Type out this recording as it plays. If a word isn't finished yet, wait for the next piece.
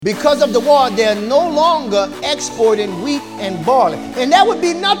Because of the war, they're no longer exporting wheat and barley. And that would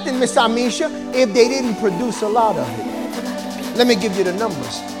be nothing, Miss Amisha, if they didn't produce a lot of it. Let me give you the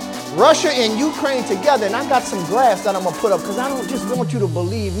numbers. Russia and Ukraine together, and I got some graphs that I'm going to put up because I don't just want you to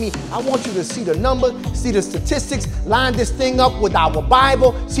believe me. I want you to see the numbers, see the statistics, line this thing up with our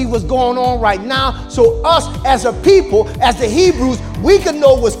Bible, see what's going on right now. So us as a people, as the Hebrews, we can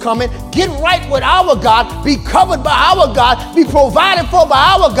know what's coming, get right with our God, be covered by our God, be provided for by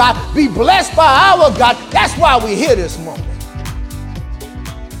our God, be blessed by our God. That's why we're here this morning.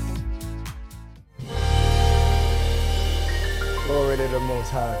 Glory to the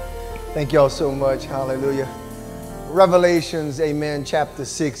Most High. Thank y'all so much. Hallelujah. Revelations, amen, chapter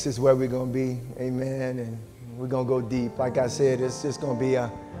 6 is where we're going to be. Amen. And we're going to go deep. Like I said, it's just going to be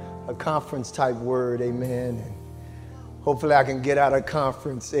a conference type word. Amen. And hopefully I can get out of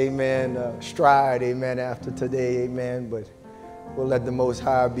conference, amen, stride, amen, after today. Amen. But we'll let the Most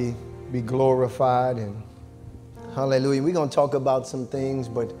High be glorified. And hallelujah. We're going to talk about some things,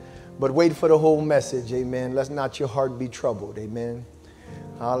 but wait for the whole message. Amen. Let not your heart be troubled. Amen.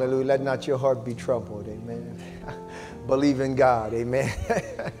 Hallelujah. Let not your heart be troubled. Amen. Believe in God. Amen.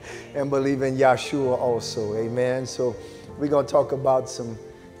 And believe in Yahshua also. Amen. So we're going to talk about some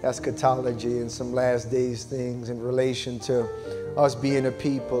eschatology and some last days things in relation to us being a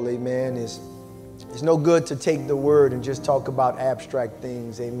people. Amen. It's no good to take the word and just talk about abstract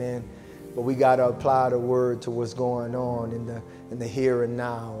things. Amen. But we got to apply the word to what's going on in the here and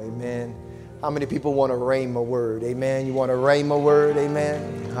now. Amen. How many people want a rhema word? Amen. You want a rhema word?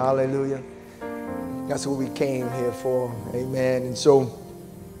 Amen. Hallelujah. That's what we came here for. Amen. And so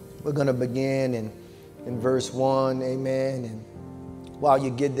we're going to begin in verse 1. Amen. And while you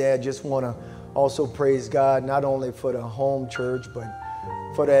get there, I just want to also praise God, not only for the home church, but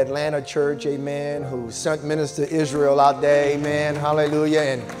for the Atlanta church. Amen. Who sent Minister Israel out there. Amen. Hallelujah.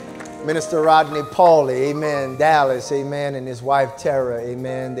 And Minister Rodney Pauly. Amen. Dallas. Amen. And his wife Tara.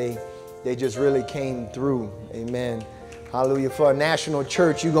 Amen. They just really came through. Amen. Hallelujah. For a national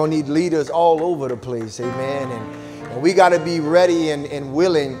church, you're going to need leaders all over the place. Amen. And we got to be ready and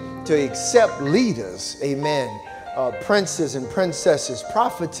willing to accept leaders. Amen. Princes and princesses,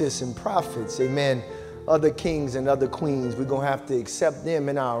 prophetess and prophets. Amen. Other kings and other queens. We're going to have to accept them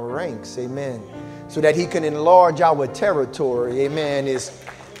in our ranks. Amen. So that he can enlarge our territory. Amen.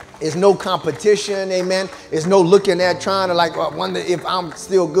 It's no competition, amen. It's no looking at trying to like, well, wonder if I'm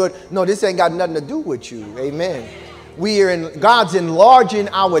still good. No, this ain't got nothing to do with you, amen. God's enlarging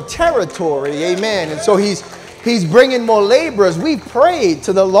our territory, amen. And so he's bringing more laborers. We prayed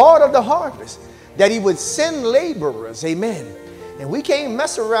to the Lord of the harvest that he would send laborers, amen. And we can't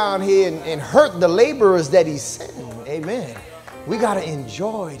mess around here and hurt the laborers that he's sending, amen. We got to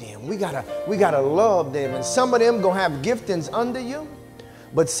enjoy them. We got to love them. And some of them going to have giftings under you.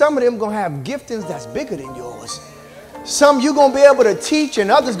 But some of them going to have giftings that's bigger than yours. Some you're going to be able to teach and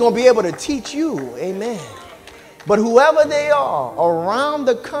others going to be able to teach you. Amen. But whoever they are around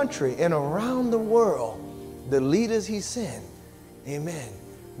the country and around the world, the leaders he sent, amen,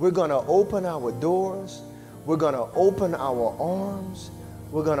 we're going to open our doors. We're going to open our arms.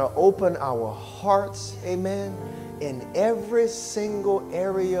 We're going to open our hearts, amen, in every single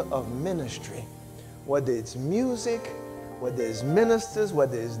area of ministry, whether it's music, whether it's ministers,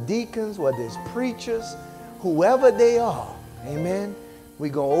 whether it's deacons, whether it's preachers, whoever they are, amen,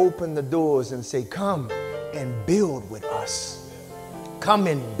 we're going to open the doors and say, come and build with us. Come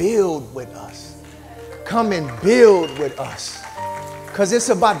and build with us. Come and build with us. Because it's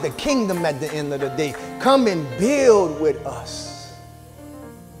about the kingdom at the end of the day. Come and build with us.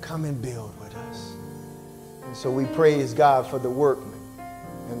 Come and build with us. And so we praise God for the workmen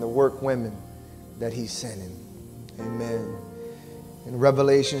and the workwomen that he's sending. Amen. In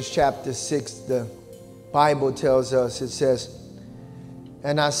Revelations chapter 6, the Bible tells us, it says,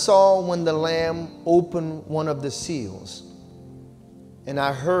 and I saw when the Lamb opened one of the seals, and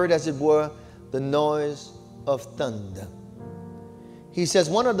I heard as it were the noise of thunder. He says,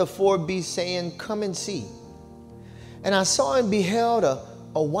 one of the four beasts saying, come and see. And I saw and beheld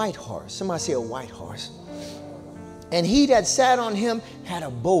a white horse. Somebody say a white horse. And he that sat on him had a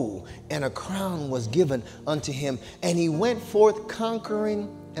bow, and a crown was given unto him. And he went forth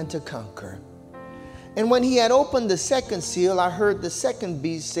conquering and to conquer. And when he had opened the second seal, I heard the second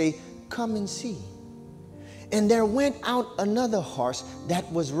beast say, come and see. And there went out another horse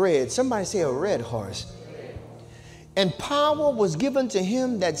that was red. Somebody say a red horse. And power was given to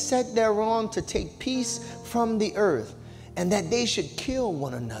him that sat thereon to take peace from the earth, and that they should kill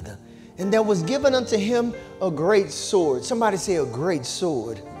one another. And there was given unto him a great sword. Somebody say a great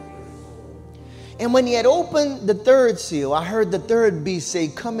sword. And when he had opened the third seal, I heard the third beast say,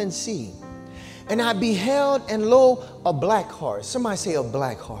 "Come and see." And I beheld, and lo, a black horse. Somebody say a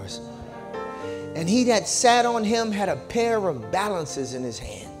black horse. And he that sat on him had a pair of balances in his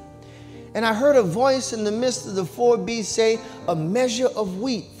hand. And I heard a voice in the midst of the four beasts say, "A measure of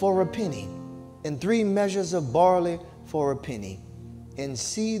wheat for a penny, and 3 measures of barley for a penny. And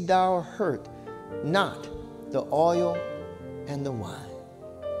see thou hurt not the oil and the wine."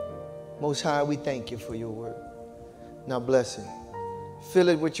 Most High, we thank you for your word. Now bless it. Fill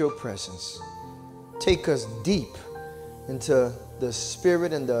it with your presence. Take us deep into the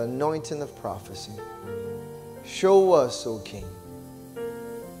spirit and the anointing of prophecy. Show us, O King,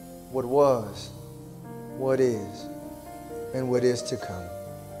 what was, what is, and what is to come.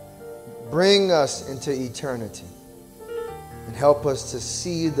 Bring us into eternity and help us to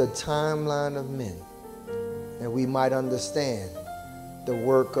see the timeline of men, that we might understand the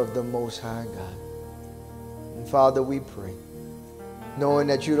work of the Most High God. And Father, we pray, knowing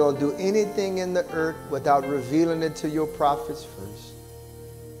that you don't do anything in the earth without revealing it to your prophets first.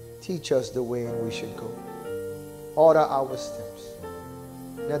 Teach us the way in we should go. Order our steps.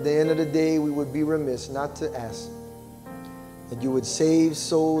 And at the end of the day, we would be remiss not to ask that you would save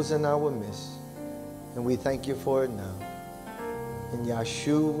souls in our midst. And we thank you for it now. In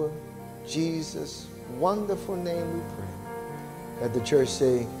Yeshua, Jesus' wonderful name we pray. Let the church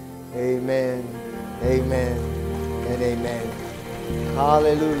say, amen, amen, and amen.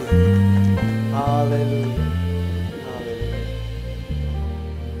 Hallelujah. Hallelujah. Hallelujah.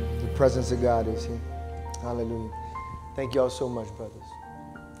 The presence of God is here. Hallelujah. Thank y'all so much, brothers.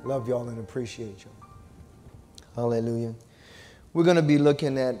 Love y'all and appreciate y'all. Hallelujah. We're going to be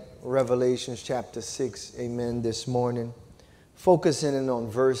looking at Revelations chapter 6, amen, this morning. Focusing in on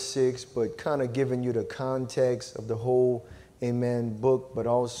verse 6, but kind of giving you the context of the whole, amen, book, but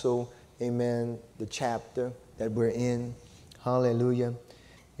also, amen, the chapter that we're in. Hallelujah.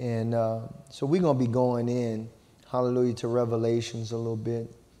 And so we're going to be going in, hallelujah, to Revelations a little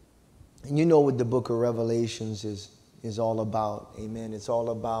bit. And you know what the book of Revelations is all about, amen. It's all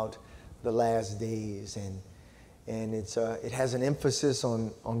about the last days, and it has an emphasis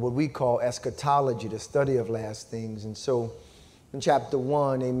on what we call eschatology, the study of last things. And so in chapter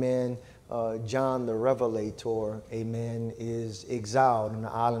 1, amen, John the Revelator, amen, is exiled on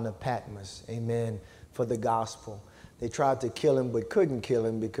the island of Patmos, amen, for the gospel. They tried to kill him but couldn't kill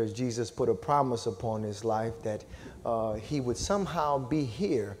him because Jesus put a promise upon his life that he would somehow be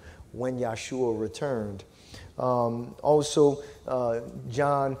here when Yeshua returned. Also,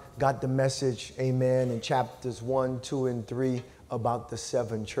 John got the message, amen, in chapters 1, 2, and 3 about the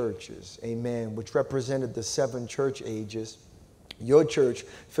 7 churches, amen, which represented the 7 church ages. Your church,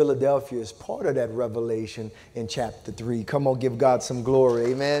 Philadelphia, is part of that revelation in chapter 3. Come on, give God some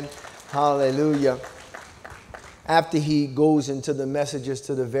glory. Amen. Hallelujah. After he goes into the messages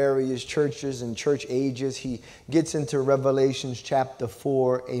to the various churches and church ages, he gets into Revelations chapter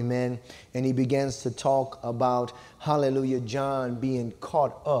 4. Amen. And he begins to talk about, hallelujah, John being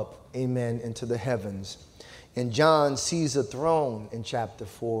caught up, amen, into the heavens. And John sees a throne in chapter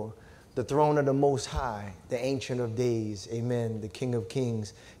 4. The throne of the Most High, the Ancient of Days, amen, the King of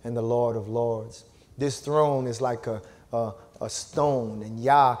Kings and the Lord of Lords. This throne is like a stone, and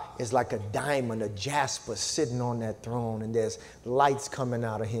Yah is like a diamond, a jasper sitting on that throne, and there's lights coming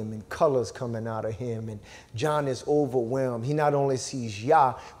out of him and colors coming out of him, and John is overwhelmed. He not only sees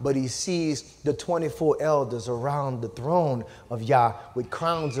Yah, but he sees the 24 elders around the throne of Yah with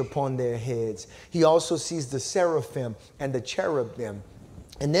crowns upon their heads. He also sees the seraphim and the cherubim.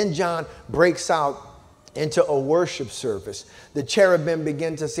 And then John breaks out into a worship service. The cherubim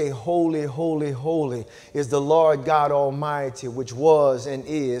begin to say, "Holy, holy, holy is the Lord God Almighty, which was and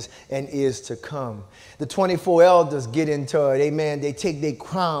is to come." The 24 elders get into it. Amen. They take their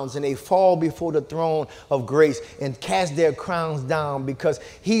crowns and they fall before the throne of grace and cast their crowns down because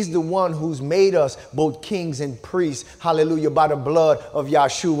he's the one who's made us both kings and priests. Hallelujah. By the blood of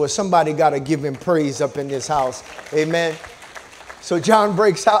Yeshua. Somebody got to give him praise up in this house. Amen. So John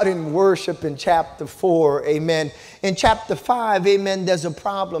breaks out in worship in chapter 4, amen. In chapter 5, amen, there's a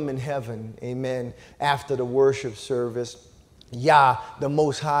problem in heaven, amen. After the worship service, Yah, the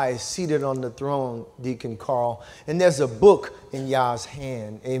Most High, is seated on the throne, Deacon Carl. And there's a book in Yah's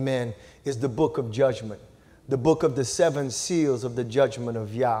hand, amen. It's the book of judgment, the book of the 7 seals of the judgment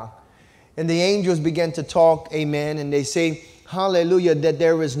of Yah. And the angels begin to talk, amen, and they say, hallelujah, that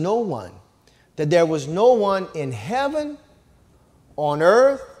there was no one in heaven, on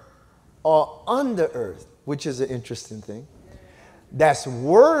earth, or under earth, which is an interesting thing, that's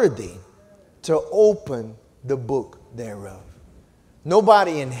worthy to open the book thereof.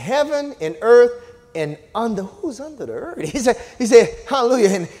 Nobody in heaven, in earth, and under, who's under the earth? He said,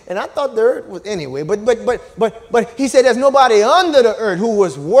 hallelujah. And I thought the earth was, anyway, but he said, there's nobody under the earth who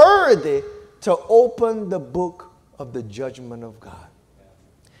was worthy to open the book of the judgment of God.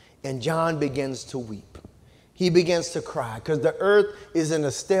 And John begins to weep. He begins to cry because the earth is in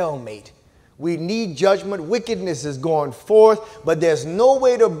a stalemate. We need judgment. Wickedness is going forth, but there's no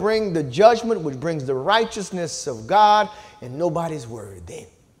way to bring the judgment which brings the righteousness of God, and nobody's worthy.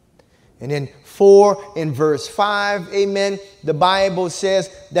 And then 4 in verse 5, amen, the Bible says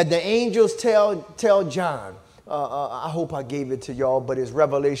that the angels tell John, I hope I gave it to y'all, but it's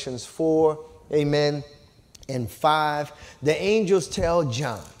Revelations 4, amen, and 5. The angels tell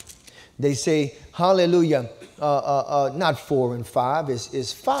John, they say, hallelujah, not 4 and 5,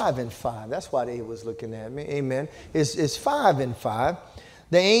 it's 5 and 5. That's why they was looking at me, amen. It's 5 and 5.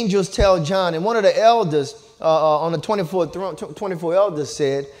 The angels tell John, and one of the elders on the 24 elders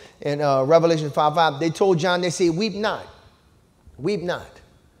said in Revelation 5:5, they told John, they say, weep not. Weep not.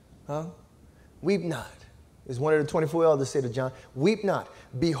 Huh? Weep not. As one of the 24 elders said to John, weep not.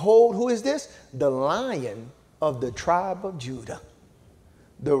 Behold, who is this? The Lion of the tribe of Judah.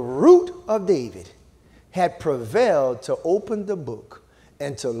 The Root of David had prevailed to open the book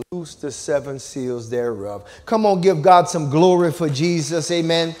and to loose the 7 seals thereof. Come on, give God some glory for Jesus.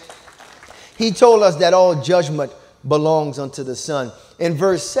 Amen. He told us that all judgment belongs unto the Son. In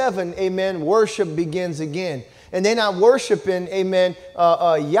verse 7, amen, worship begins again. And they're not worshiping, amen,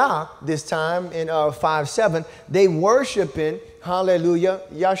 Yah this time in 5:7. They worshiping, hallelujah,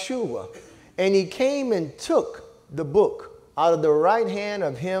 Yeshua. And he came and took the book out of the right hand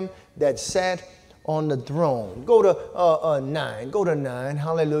of him that sat on the throne. Go to 9. Go to 9.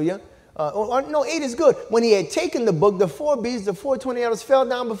 Hallelujah. No, 8 is good. When he had taken the book, the 4 beasts, the 24 elders fell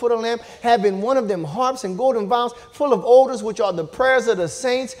down before the Lamb, having one of them harps and golden vials full of odors, which are the prayers of the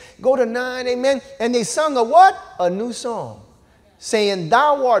saints. Go to 9, amen. And they sung a what? A new song, saying,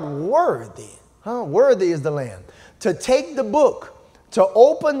 thou art worthy. Worthy is the Lamb to take the book, to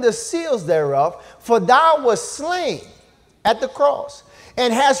open the seals thereof, for thou wast slain at the cross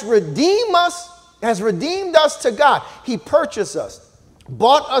and hast redeemed us to God. He purchased us,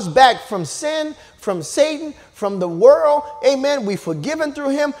 bought us back from sin, from Satan, from the world. Amen. We forgiven through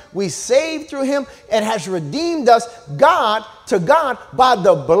him. We saved through him, and has redeemed us to God by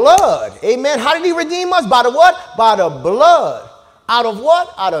the blood. Amen. How did he redeem us? By the what? By the blood. Out of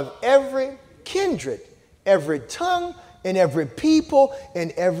what? Out of every kindred, every tongue, and every people,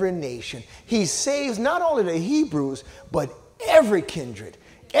 and every nation. He saves not only the Hebrews, but every kindred,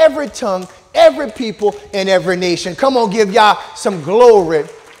 every tongue, every people, and every nation. Come on, give y'all some glory.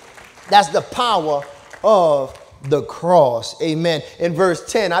 That's the power of the cross. Amen. In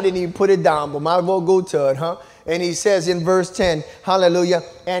verse 10, I didn't even put it down, but might as well go to it, huh? And he says in verse 10, hallelujah,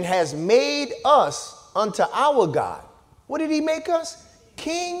 and has made us unto our God. What did he make us?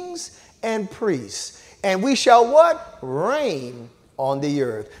 Kings and priests. And we shall what? Reign on the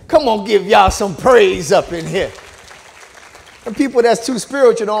earth. Come on, give y'all some praise up in here. And people that's too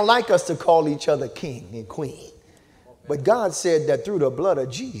spiritual don't like us to call each other king and queen. But God said that through the blood of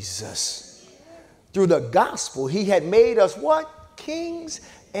Jesus, through the gospel, he had made us what? Kings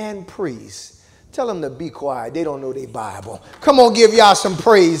and priests. Tell them to be quiet. They don't know their Bible. Come on, give y'all some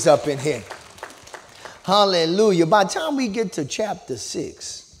praise up in here. Hallelujah. By the time we get to chapter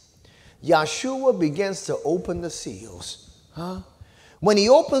 6, Yeshua begins to open the seals. When he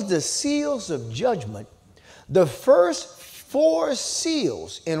opens the seals of judgment, the first 4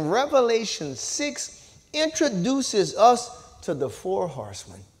 seals in Revelation 6 introduces us to the 4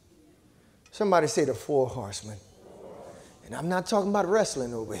 horsemen. Somebody say the 4 horsemen. And I'm not talking about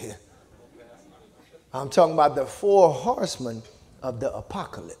wrestling over here. I'm talking about the 4 horsemen of the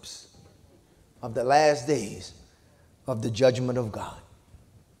apocalypse, of the last days, of the judgment of God.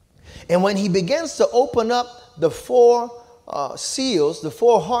 And when he begins to open up the 4 seals, the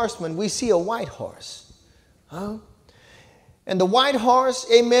 4 horsemen, we see a white horse. And the white horse,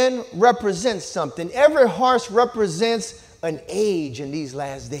 amen, represents something. Every horse represents an age in these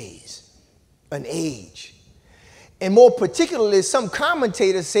last days. An age. And more particularly, some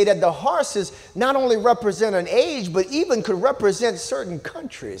commentators say that the horses not only represent an age, but even could represent certain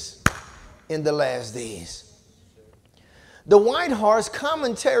countries in the last days. The white horse,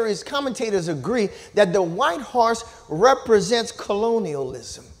 commentators agree that the white horse represents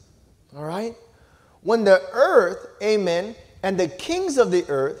colonialism. All right? When the earth, amen, and the kings of the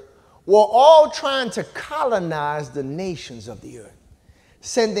earth were all trying to colonize the nations of the earth,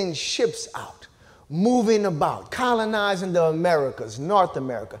 sending ships out, moving about, colonizing the Americas, North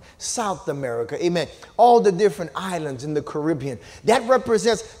America, South America, amen, all the different islands in the Caribbean. That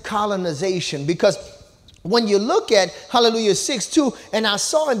represents colonization, because when you look at, hallelujah, 6:2, and I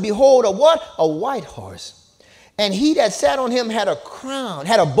saw and behold a what? A white horse. And he that sat on him had a crown,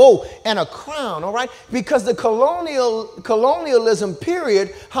 had a bow and a crown, all right? Because the colonialism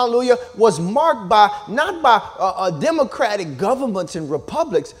period, hallelujah, was marked by, not by democratic governments and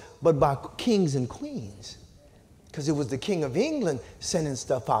republics, but by kings and queens. Because it was the King of England sending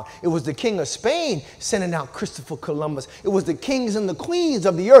stuff out. It was the King of Spain sending out Christopher Columbus. It was the kings and the queens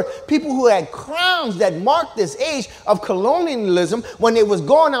of the earth, people who had crowns that marked this age of colonialism when they was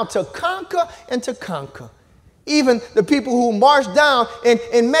going out to conquer and to conquer. Even the people who marched down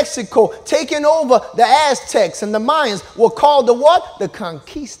in Mexico, taking over the Aztecs and the Mayans, were called the what? The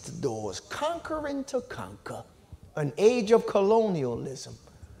conquistadors, conquering to conquer. An age of colonialism,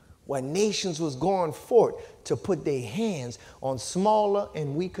 where nations was going forth to put their hands on smaller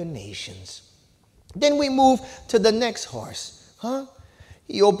and weaker nations. Then we move to the next horse.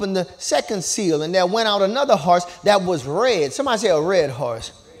 He opened the second seal, and there went out another horse that was red. Somebody say a red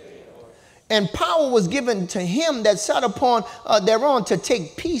horse. And power was given to him that sat upon thereon to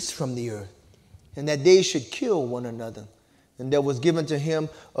take peace from the earth, and that they should kill one another. And there was given to him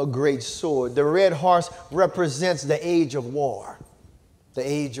a great sword. The red horse represents the age of war. The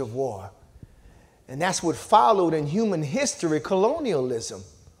age of war. And that's what followed in human history, colonialism.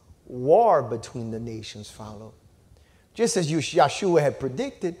 War between the nations followed. Just as Yeshua had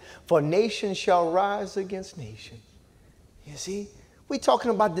predicted, for nation shall rise against nation. You see? We're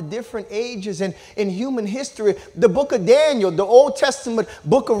talking about the different ages in human history. The book of Daniel, the Old Testament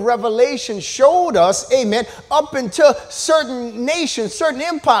book of Revelation showed us, amen, up until certain nations, certain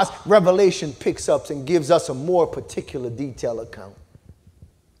empires, Revelation picks up and gives us a more particular detailed account.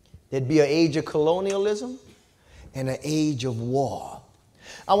 There'd be an age of colonialism and an age of war.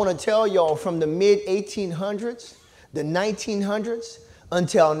 I want to tell y'all, from the mid-1800s, the 1900s,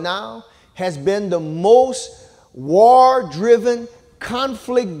 until now, has been the most war-driven,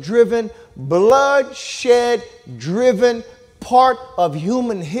 conflict-driven, bloodshed-driven part of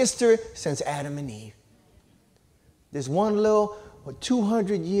human history since Adam and Eve. This one little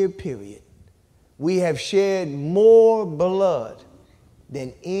 200-year period, we have shed more blood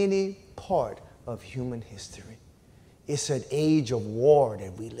than any part of human history. It's an age of war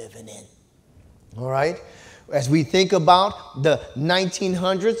that we're living in. All right? As we think about the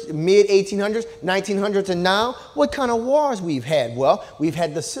 1900s, mid-1800s, 1900s, and now, what kind of wars we've had? Well, we've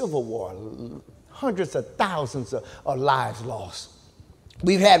had the Civil War, hundreds of thousands of lives lost.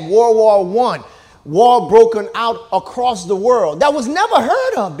 We've had World War I, war broken out across the world. That was never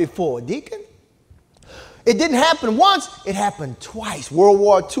heard of before, Deacon. It didn't happen once, it happened twice. World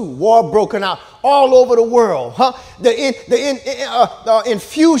War II, war broken out all over the world. The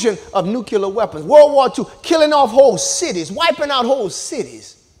infusion of nuclear weapons. World War II, killing off whole cities, wiping out whole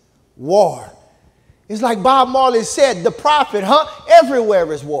cities. War. It's like Bob Marley said, the prophet,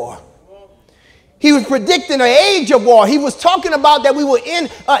 everywhere is war. He was predicting an age of war. He was talking about that we were in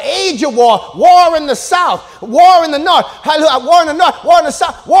an age of war. War in the south, war in the north, war in the north, war in the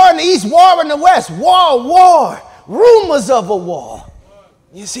south, war in the east, war in the west. War. Rumors of a war.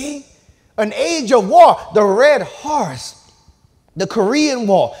 You see? An age of war. The Red Horse, the Korean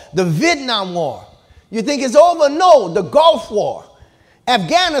War, the Vietnam War. You think it's over? No. The Gulf War,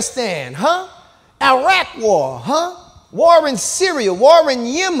 Afghanistan, Iraq War, war in Syria, war in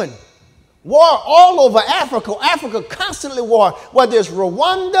Yemen. War all over Africa. Africa constantly war. Whether it's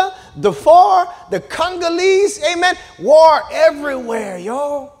Rwanda, Darfur, the Congolese, amen. War everywhere,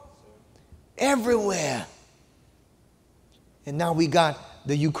 y'all. Everywhere. And now we got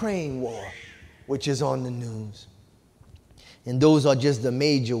the Ukraine war, which is on the news. And those are just the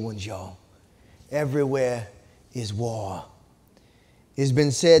major ones, y'all. Everywhere is war. It's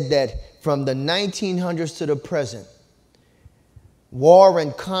been said that from the 1900s to the present, war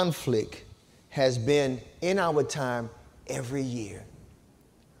and conflict has been in our time every year.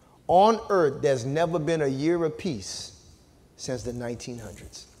 On earth, there's never been a year of peace since the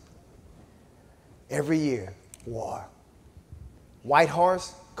 1900s. Every year, war. White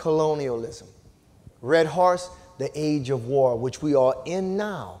horse, colonialism. Red horse, the age of war, which we are in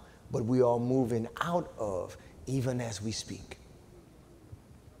now, but we are moving out of even as we speak.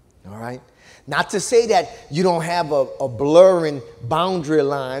 All right? Not to say that you don't have a blurring boundary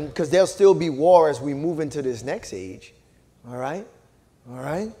line, because there'll still be war as we move into this next age. All right? All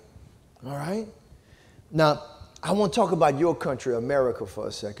right? All right? Now, I want to talk about your country, America, for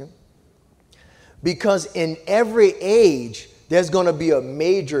a second. Because in every age, there's going to be a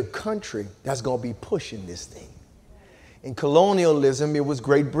major country that's going to be pushing this thing. In colonialism, it was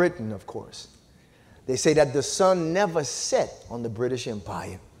Great Britain, of course. They say that the sun never set on the British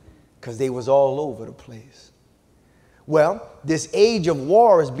Empire because they was all over the place. Well, this age of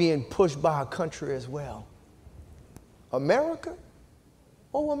war is being pushed by a country as well. America?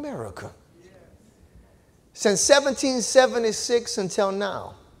 Oh, America. Since 1776 until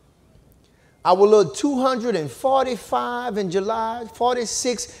now, our little 245 in July,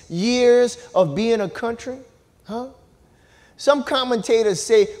 46 years of being a country, huh? Some commentators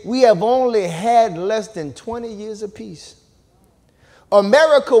say we have only had less than 20 years of peace.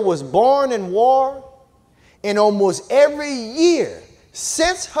 America was born in war, and almost every year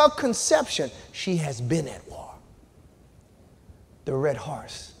since her conception, she has been at war. The red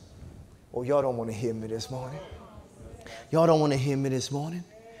horse. Oh, y'all don't want to hear me this morning. Y'all don't want to hear me this morning.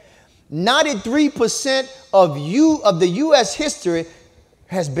 93% of the U.S. history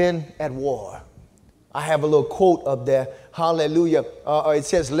has been at war. I have a little quote up there. Hallelujah. It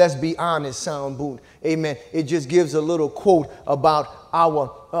says, let's be honest, sound boot. Amen. It just gives a little quote about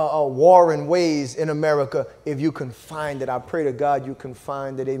our warring ways in America. If you can find it, I pray to God you can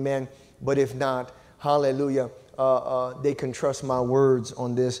find it. Amen. But if not, hallelujah, they can trust my words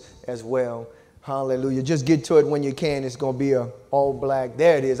on this as well. Hallelujah. Just get to it when you can. It's going to be all black.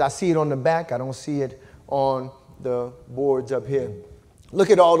 There it is. I see it on the back. I don't see it on the boards up here. Look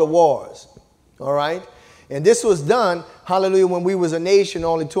at all the wars. All right. And this was done, hallelujah, when we was a nation,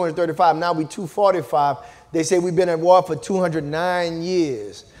 only 235. Now we 245. They say we've been at war for 209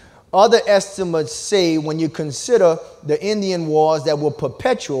 years. Other estimates say when you consider the Indian wars that were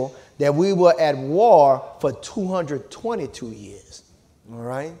perpetual, that we were at war for 222 years. All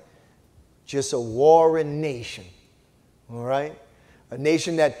right. Just a warring nation. All right. A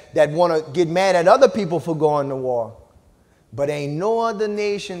nation that want to get mad at other people for going to war. But ain't no other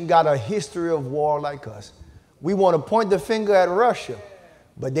nation got a history of war like us. We want to point the finger at Russia,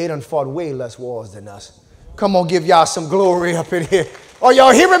 but they done fought way less wars than us. Come on, give y'all some glory up in here. Oh,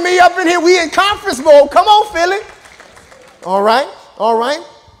 y'all hearing me up in here? We in conference mode. Come on, Philly. All right, all right,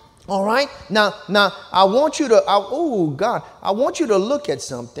 all right. Now, I want you to, I want you to look at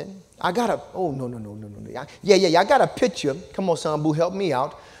something. I got a, no. Yeah, I got a picture. Come on, Sambu, help me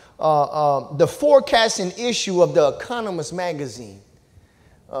out. The forecasting issue of The Economist magazine,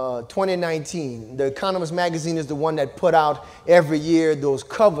 2019. The Economist magazine is the one that put out every year those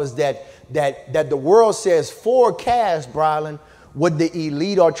covers that the world says forecast, Brylan, what the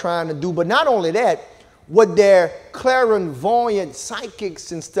elite are trying to do. But not only that, what their clairvoyant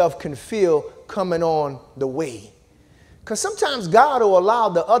psychics and stuff can feel coming on the way. Because sometimes God will allow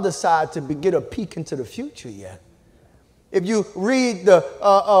the other side to get a peek into the future yet. If you read the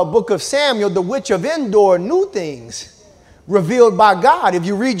book of Samuel, the witch of Endor knew things revealed by God. If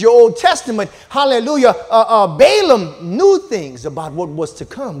you read your Old Testament, hallelujah, Balaam knew things about what was to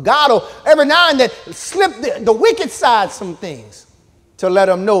come. God will every now and then slip the wicked side some things to let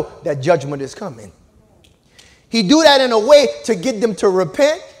them know that judgment is coming. He do that in a way to get them to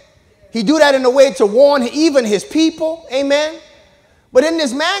repent. He do that in a way to warn even his people. Amen. But in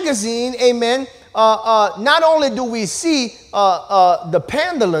this magazine, amen, not only do we see the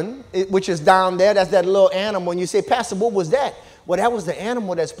pangolin, which is down there, that's that little animal. And you say, Pastor, what was that? Well, that was the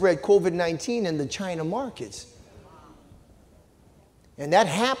animal that spread COVID-19 in the China markets. And that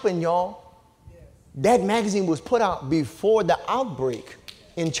happened, y'all. That magazine was put out before the outbreak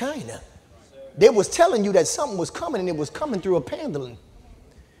in China. They was telling you that something was coming, and it was coming through a pangolin.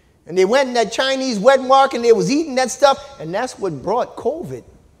 And they went in that Chinese wet market, and they was eating that stuff, and that's what brought COVID.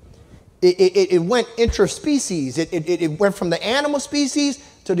 It went interspecies. It went from the animal species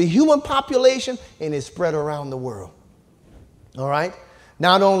to the human population, and it spread around the world. All right?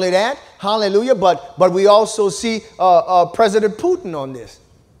 Not only that, hallelujah, but we also see President Putin on this.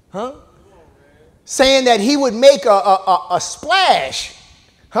 Huh? Saying that he would make a splash,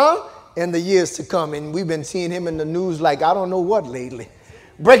 huh, in the years to come. And we've been seeing him in the news like I don't know what lately.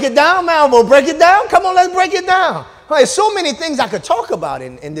 Break it down, Malvo. Break it down. Come on, let's break it down. There's so many things I could talk about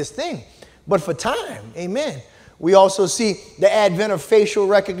in this thing. But for time, amen. We also see the advent of facial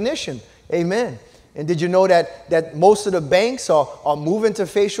recognition. Amen. And did you know that most of the banks are moving to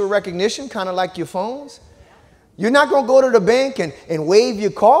facial recognition, kind of like your phones? You're not going to go to the bank and wave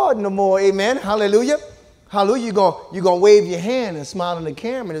your card no more. Amen. Hallelujah. Hallelujah. You're going to wave your hand and smile in the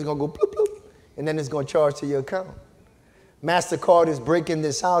camera, and it's going to go bloop, bloop. And then it's going to charge to your account. MasterCard is breaking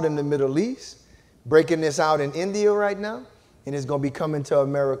this out in the Middle East, breaking this out in India right now, and it's going to be coming to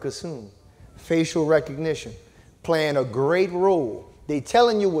America soon. Facial recognition playing a great role. They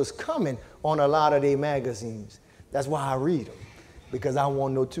telling you what's coming on a lot of their magazines. That's why I read them. because I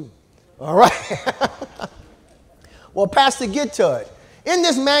want to know too. All right. Well, Pastor, get to it. In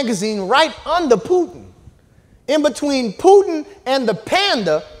this magazine, right under Putin, in between Putin and the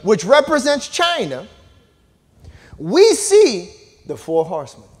panda, which represents China, we see the four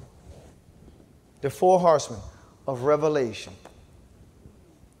horsemen. The four horsemen of Revelation.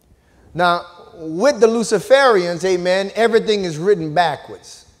 Now, with the Luciferians, amen, everything is written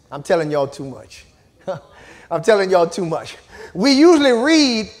backwards. I'm telling y'all too much. I'm telling y'all too much. We usually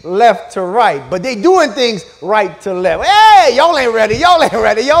read left to right, but they doing things right to left. Hey, y'all ain't ready, y'all ain't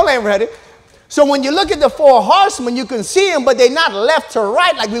ready, y'all ain't ready. So when you look at the four horsemen, you can see them, but they're not left to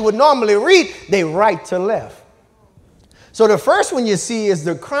right like we would normally read. They right to left. So the first one you see is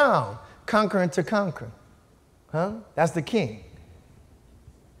the crown, conquering to conquer. That's the king.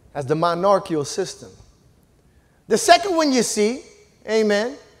 That's the monarchical system. The second one you see,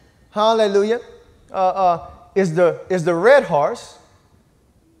 amen, hallelujah, is the red horse,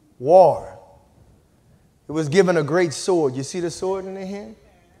 war. It was given a great sword. You see the sword in their hand?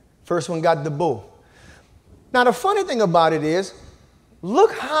 First one got the bow. Now the funny thing about it is,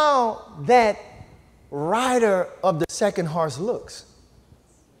 look how that rider of the second horse looks.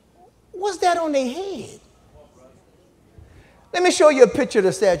 What's that on their head? Let me show you a picture of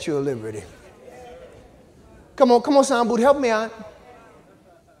the Statue of Liberty. Come on, sound booth, help me out.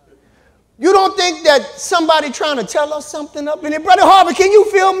 You don't think that somebody trying to tell us something up in here? Brother Harvey, can you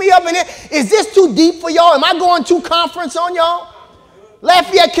fill me up in here? Is this too deep for y'all? Am I going too conference on y'all?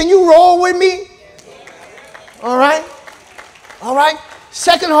 Lafayette, can you roll with me? All right. All right.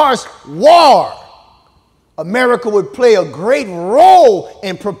 Second horse, war. America would play a great role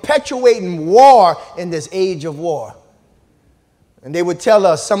in perpetuating war in this age of war. And they would tell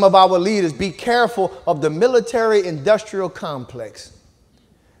us, some of our leaders, be careful of the military-industrial complex.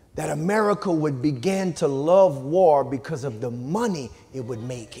 That America would begin to love war because of the money it would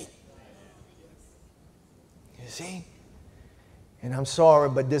make it. You see? And I'm sorry,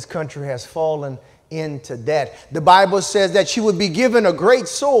 but this country has fallen into that. The Bible says that she would be given a great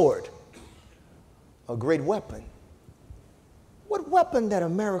sword, a great weapon. What weapon that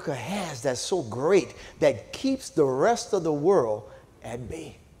America has that's so great that keeps the rest of the world at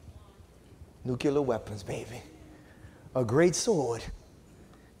bay? Nuclear weapons, baby. A great sword.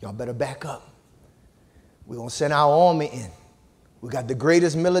 Y'all better back up. We're going to send our army in. We got the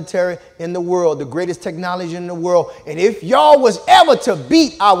greatest military in the world, the greatest technology in the world. And if y'all was ever to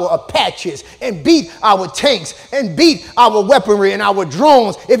beat our Apaches and beat our tanks and beat our weaponry and our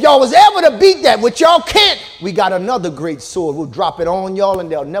drones, if y'all was ever to beat that, which y'all can't, we got another great sword. We'll drop it on y'all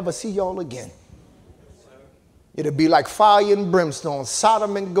and they'll never see y'all again. It'll be like fire and brimstone,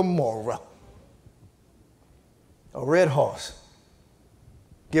 Sodom and Gomorrah. A red horse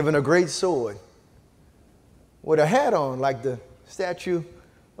given a great sword with a hat on like the Statue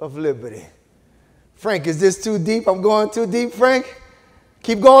of Liberty. Frank, is this too deep? I'm going too deep, Frank?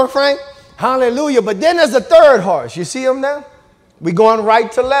 Keep going, Frank. Hallelujah. But then there's the third horse. You see him now? We're going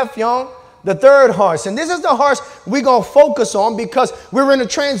right to left, y'all. The third horse. And this is the horse we're going to focus on because we're in a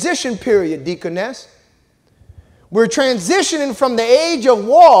transition period, Deaconess. We're transitioning from the age of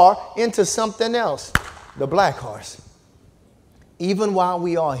war into something else, the black horse. Even while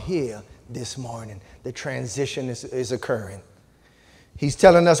we are here this morning, the transition is occurring. He's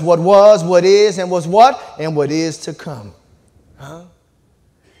telling us what was, what is, and was what, and what is to come. And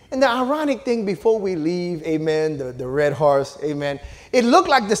the ironic thing before we leave, amen, the red horse, amen, it looked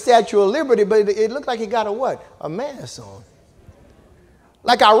like the Statue of Liberty, but it looked like it got a what? A mask on.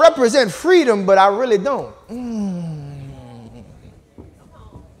 Like I represent freedom, but I really don't.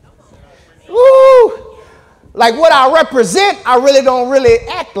 Woo! Like what I represent, I really don't really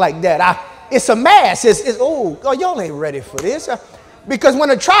act like that. It's a mask. Oh, y'all ain't ready for this. Because when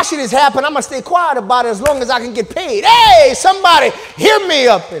atrocities happen, I'm going to stay quiet about it as long as I can get paid. Hey, somebody hear me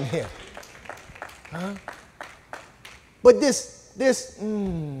up in here. But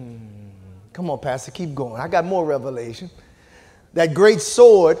come on, Pastor, keep going. I got more revelation. That great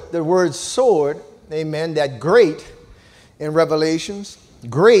sword, the word sword, amen, that great in Revelations,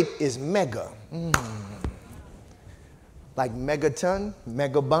 great is mega. Like megaton,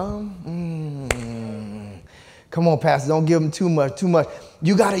 mega bomb. Come on, Pastor, don't give them too much.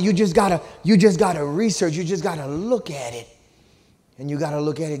 You just gotta research. You just gotta look at it, and you gotta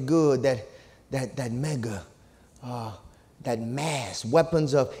look at it good. That mega, that mass,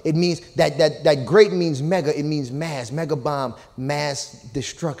 weapons of. It means that great means mega. It means mass, mega bomb, mass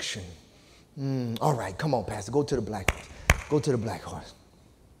destruction. All right, come on, Pastor, go to the black horse. Go to the black horse.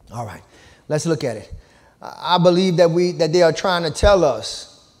 All right, let's look at it. I believe that they are trying to tell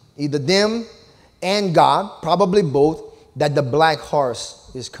us, either them and God, probably both, that the black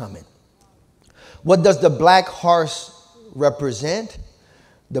horse is coming. What does the black horse represent?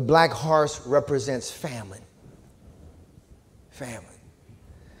 The black horse represents famine. Famine.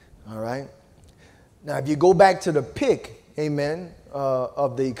 All right? Now, if you go back to the pick, amen,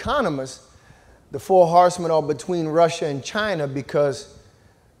 of The Economist, the four horsemen are between Russia and China because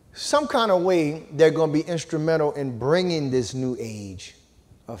some kind of way they're going to be instrumental in bringing this new age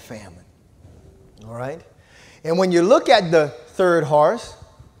of famine. All right? And when you look at the third horse,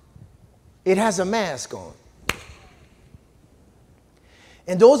 it has a mask on.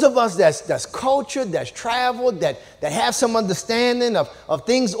 And those of us that's cultured, that's traveled, that have some understanding of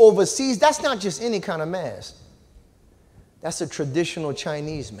things overseas, that's not just any kind of mask. That's a traditional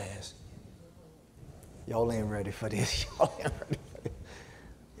Chinese mask. Y'all ain't ready for this. Y'all ain't ready for this.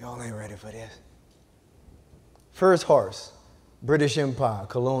 Y'all ain't ready for this. First horse, British Empire,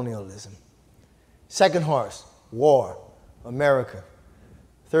 colonialism. Second horse, war, America.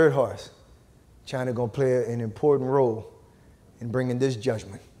 Third horse, China gonna play an important role in bringing this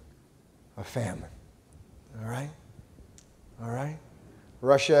judgment of famine. All right? All right?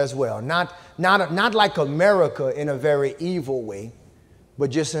 Russia as well. Not like America in a very evil way,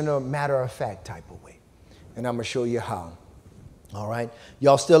 but just in a matter-of-fact type of way. And I'm going to show you how. All right?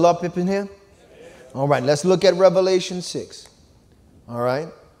 Y'all still up in here? All right, let's look at Revelation 6. All right?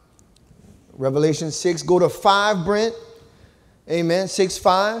 Revelation 6. Go to 5, Brent. Amen.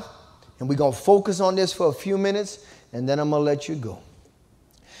 6:5. And we're going to focus on this for a few minutes, and then I'm going to let you go.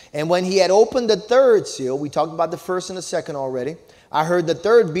 And when he had opened the third seal, we talked about the first and the second already, I heard the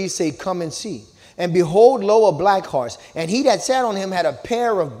third beast say, "Come and see. And behold, lo, a black horse. And he that sat on him had a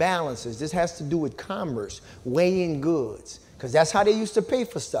pair of balances." This has to do with commerce, weighing goods, because that's how they used to pay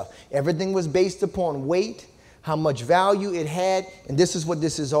for stuff. Everything was based upon weight, how much value it had, and this is what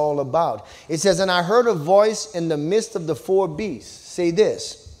this is all about. It says, "And I heard a voice in the midst of the four beasts say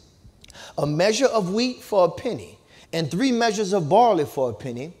this, a measure of wheat for a penny, and 3 measures of barley for a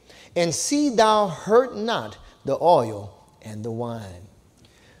penny, and see thou hurt not the oil and the wine."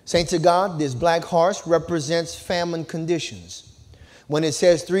 Saints of God, this black horse represents famine conditions. When it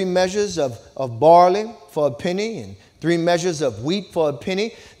says 3 measures of barley for a penny and 3 measures of wheat for a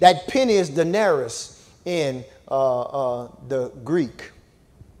penny, that penny is denarius in the Greek.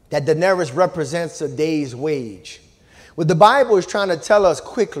 That denarius represents a day's wage. What the Bible is trying to tell us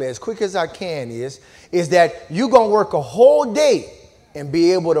quickly, as quick as I can, is that you're going to work a whole day and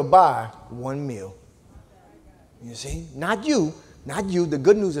be able to buy 1 meal. You see? Not you. The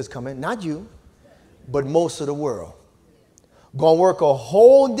good news is coming. Not you, but most of the world. Going to work a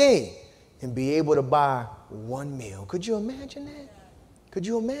whole day and be able to buy 1 meal. Could you imagine that? Could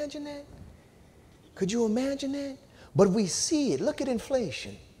you imagine that? Could you imagine that? But we see it. Look at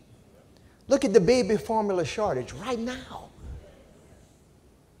inflation. Look at the baby formula shortage right now.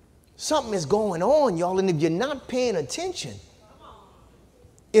 Something is going on, y'all, and if you're not paying attention,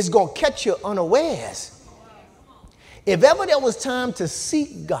 it's going to catch you unawares. If ever there was time to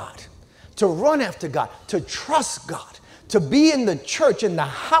seek God, to run after God, to trust God, to be in the church, in the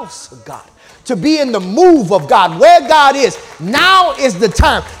house of God, to be in the move of God, where God is, now is the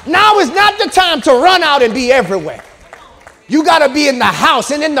time. Now is not the time to run out and be everywhere. You got to be in the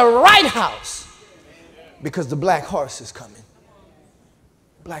house and in the right house, because the black horse is coming.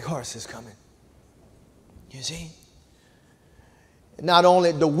 Black horse is coming. You see? Not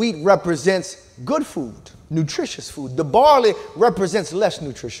only the wheat represents good food, nutritious food. The barley represents less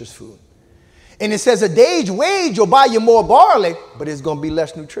nutritious food. And it says a day's wage will buy you more barley, but it's going to be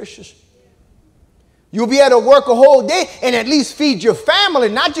less nutritious. You'll be able to work a whole day and at least feed your family,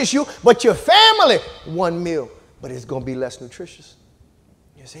 not just you, but your family 1 meal, but it's going to be less nutritious.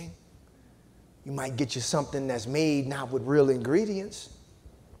 You see? You might get you something that's made not with real ingredients,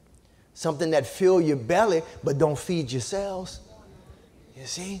 something that fill your belly but don't feed your cells. You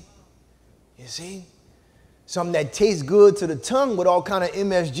see? You see? Something that tastes good to the tongue with all kind of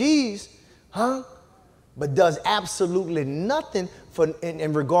MSGs, but does absolutely nothing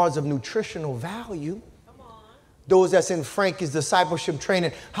in regards of nutritional value. Those that's in Frankie's discipleship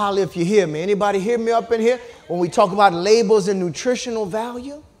training, holler if you hear me. Anybody hear me up in here? When we talk about labels and nutritional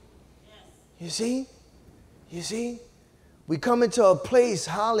value, you see? You see? We come into a place,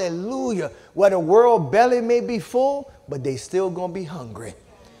 hallelujah, where the world belly may be full, but they still gonna be hungry.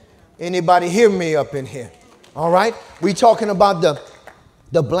 Anybody hear me up in here? All right? We talking about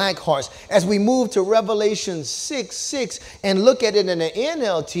the black horse. As we move to Revelation 6:6 and look at it in the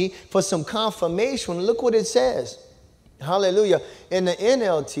NLT for some confirmation, look what it says. Hallelujah. In the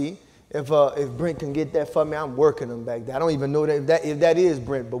NLT, if Brent can get that for me, I'm working them back there. I don't even know if that is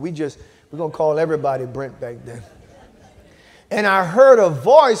Brent, but we're going to call everybody Brent back there. And I heard a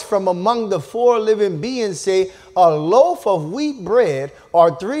voice from among the four living beings say, a loaf of wheat bread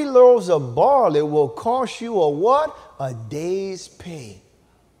or 3 loaves of barley will cost you a what? A day's pay.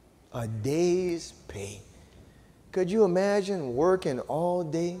 A day's pay. Could you imagine working all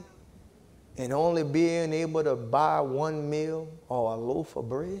day and only being able to buy 1 meal or a loaf of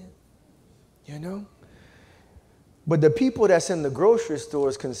bread? You know? But the people that's in the grocery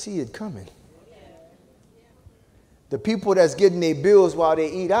stores can see it coming. The people that's getting their bills while they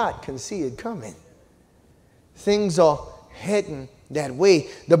eat out can see it coming. Things are heading that way.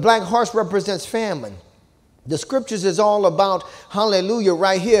 The black horse represents famine. The scriptures is all about, hallelujah,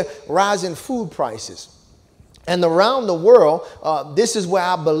 right here, rising food prices. And around the world, this is where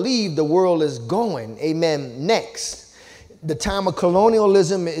I believe the world is going, amen, next. The time of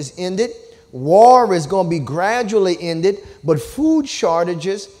colonialism is ended. War is going to be gradually ended, but food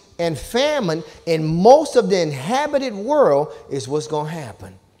shortages and famine in most of the inhabited world is what's going to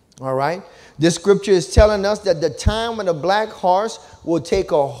happen. All right. This scripture is telling us that the time of the black horse will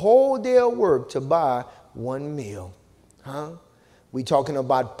take a whole day of work to buy 1 meal. We talking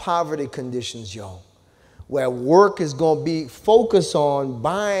about poverty conditions, y'all, where work is going to be focused on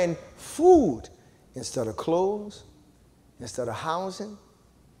buying food instead of clothes, instead of housing,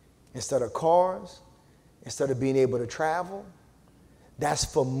 instead of cars, instead of being able to travel. That's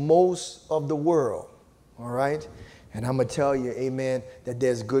for most of the world, all right? And I'm going to tell you, amen, that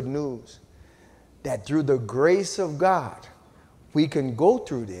there's good news. That through the grace of God, we can go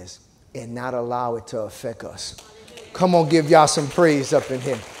through this and not allow it to affect us. Come on, give y'all some praise up in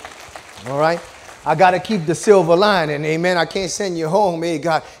here, all right? I got to keep the silver lining, amen. I can't send you home, hey,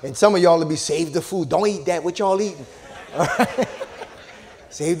 God. And some of y'all will be, save the food. Don't eat that. What y'all eating? All right?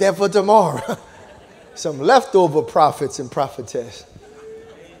 Save that for tomorrow. Some leftover prophets and prophetess.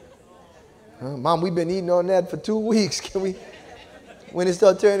 Mom, we've been eating on that for 2 weeks. Can we, when it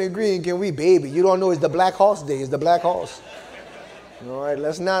starts turning green, can we, baby? You don't know it's the black horse day. It's the black horse. All right,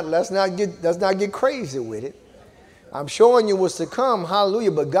 let's not get crazy with it. I'm showing you what's to come, hallelujah,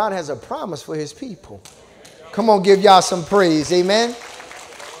 but God has a promise for his people. Come on, give y'all some praise, amen?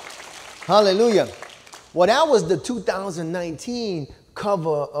 Hallelujah. Well, that was the 2019 cover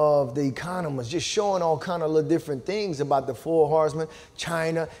of The Economist, just showing all kind of little different things about the 4 horsemen,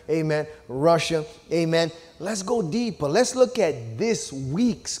 China, amen, Russia, amen. Let's go deeper. Let's look at this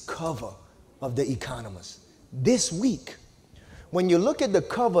week's cover of The Economist. This week. When you look at the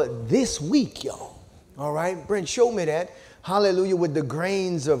cover this week, y'all, all right, Brent, show me that. Hallelujah, with the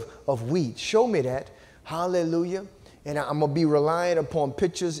grains of wheat. Show me that. Hallelujah. And I'm going to be relying upon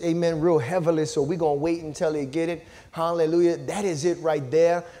pictures, amen, real heavily. So we're going to wait until they get it. Hallelujah. That is it right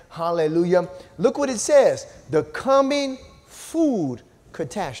there. Hallelujah. Look what it says. The coming food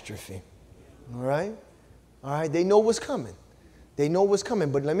catastrophe. All right. All right. They know what's coming. They know what's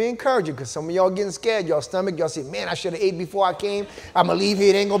coming. But let me encourage you, because some of y'all getting scared. Y'all stomach, y'all say, man, I should have ate before I came. I'm going to leave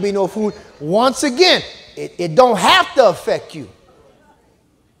here. It ain't going to be no food. Once again, it don't have to affect you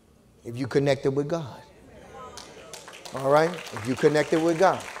if you connected with God. All right, if you connected with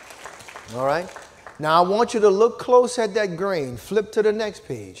God. All right. Now I want you to look close at that grain. Flip to the next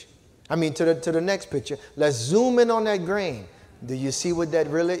page. I mean to the next picture. Let's zoom in on that grain. Do you see what that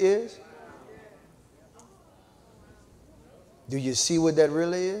really is? Do you see what that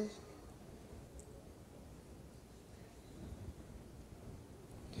really is?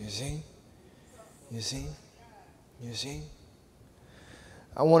 You see? You see? You see?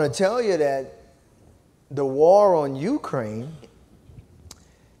 I want to tell you that the war on Ukraine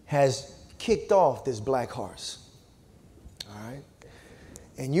has kicked off this black horse. All right?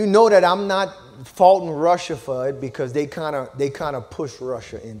 And you know that I'm not faulting Russia for it, because they kind of pushed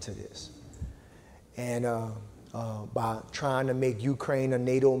Russia into this. And by trying to make Ukraine a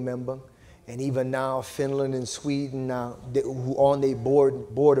NATO member, and even now Finland and Sweden now, who on their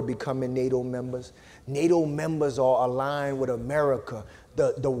border becoming NATO members. NATO members are aligned with America,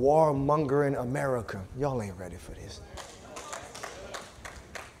 the warmongering America. Y'all ain't ready for this.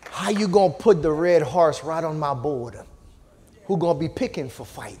 How you gonna put the red horse right on my border? Who gonna be picking for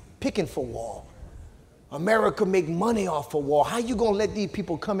fight, picking for war? America make money off of war. How you gonna let these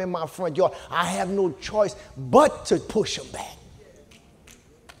people come in my front yard? I have no choice but to push them back.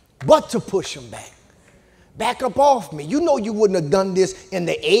 But to push them back. Back up off me. You know you wouldn't have done this in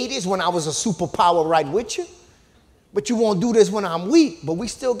the 80s when I was a superpower right with you. But you won't do this when I'm weak. But we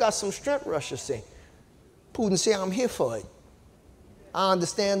still got some strength, Russia say. Putin say, I'm here for it. I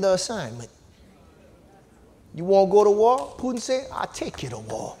understand the assignment. You won't go to war? Putin say, I'll take you to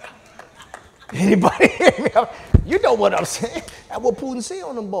war. Anybody hear me? You know what I'm saying. That's what Putin say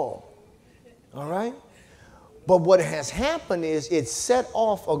on the ball. All right? But what has happened is it set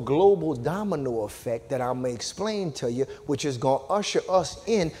off a global domino effect that I'm going to explain to you, which is going to usher us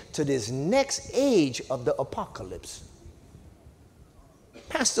into this next age of the apocalypse.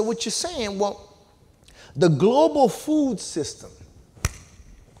 Pastor, what you're saying? Well, the global food system,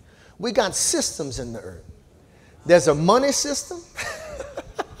 we got systems in the earth. There's a money system.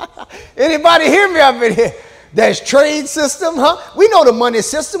 Anybody hear me up in here? There's trade system, huh? We know the money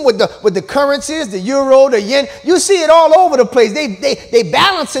system with the currencies, the euro, the yen. You see it all over the place. They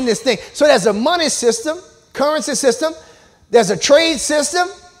balance in this thing. So there's a money system, currency system. There's a trade system,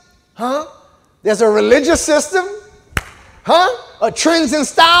 huh? There's a religious system, huh? A trends and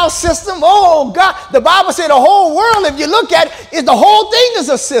style system. Oh, God. The Bible said the whole world, if you look at it, is the whole thing is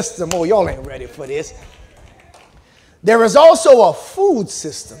a system. Oh, y'all ain't ready for this. There is also a food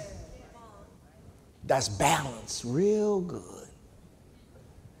system that's balanced real good.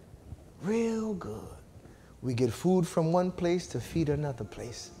 Real good. We get food from one place to feed another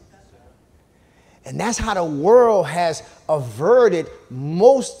place. And that's how the world has averted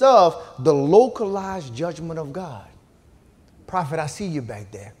most of the localized judgment of God. Prophet, I see you back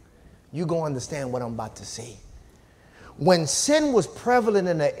there. You're going to understand what I'm about to say. When sin was prevalent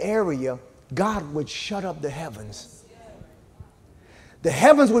in an area, God would shut up the heavens. The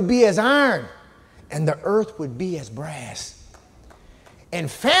heavens would be as iron, and the earth would be as brass. And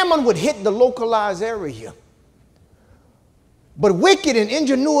famine would hit the localized area. But wicked and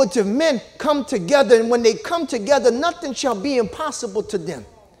ingenuitive men come together, and when they come together, nothing shall be impossible to them.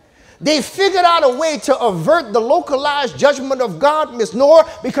 They figured out a way to avert the localized judgment of God, Miss Nora,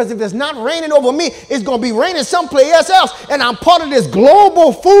 because if it's not raining over me, it's going to be raining someplace else. And I'm part of this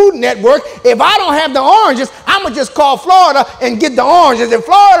global food network. If I don't have the oranges, I'm going to just call Florida and get the oranges. If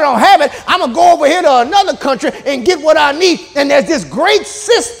Florida don't have it, I'm going to go over here to another country and get what I need. And there's this great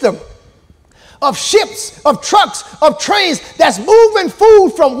system of ships, of trucks, of trains that's moving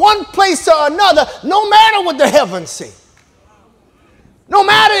food from one place to another, no matter what the heavens say. No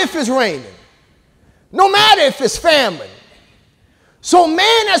matter if it's raining. No matter if it's famine. So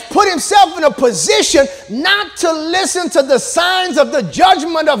man has put himself in a position not to listen to the signs of the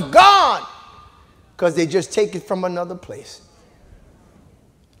judgment of God, because they just take it from another place.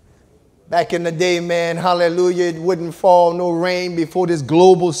 Back in the day, man, hallelujah, it wouldn't fall no rain before this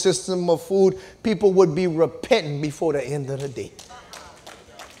global system of food. People would be repenting before the end of the day.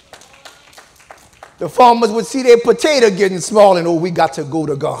 The farmers would see their potato getting small and, oh, we got to go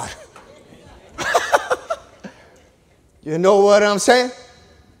to God. You know what I'm saying?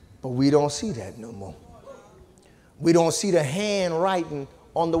 But we don't see that no more. We don't see the handwriting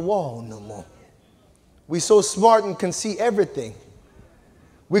on the wall no more. We so smart and can see everything.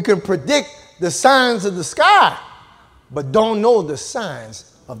 We can predict the signs of the sky, but don't know the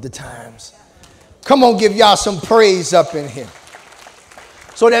signs of the times. Come on, give y'all some praise up in here.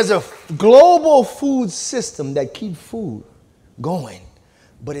 So there's a global food system that keeps food going,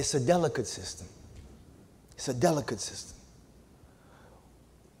 but it's a delicate system. It's a delicate system.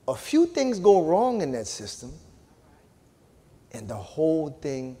 A few things go wrong in that system, and the whole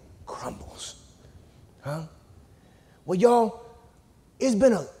thing crumbles. Huh? Well, y'all, it's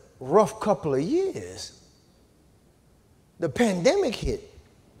been a rough couple of years. The pandemic hit.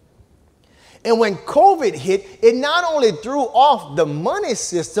 And when COVID hit, it not only threw off the money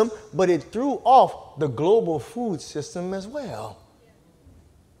system, but it threw off the global food system as well.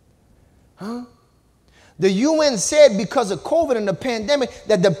 Huh? The UN said because of COVID and the pandemic,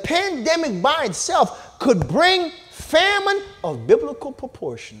 that the pandemic by itself could bring famine of biblical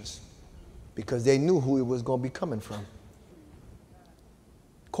proportions, because they knew who it was going to be coming from.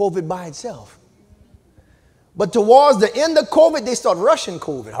 COVID by itself. But towards the end of COVID, they start rushing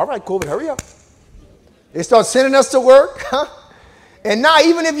COVID. All right, COVID, hurry up. They start sending us to work. Huh? And now,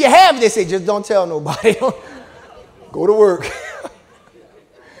 even if you have, they say, just don't tell nobody. Go to work.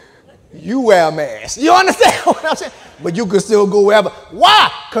 You wear a mask. You understand what I'm saying? But you can still go wherever. Why?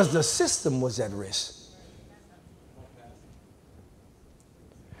 Because the system was at risk.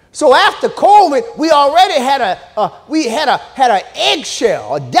 So after COVID, we already had an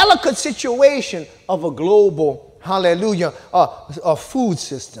eggshell, a delicate situation of a global, hallelujah, a food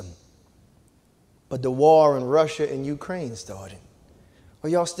system. But the war in Russia and Ukraine started. Are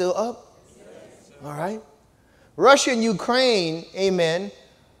y'all still up? Yes. All right. Russia and Ukraine, amen,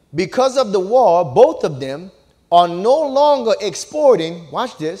 because of the war, both of them are no longer exporting,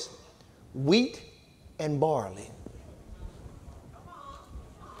 watch this, wheat and barley.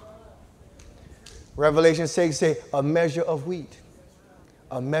 Revelation 6 say a measure of wheat,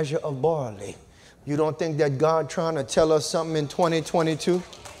 a measure of barley. You don't think that God trying to tell us something in 2022?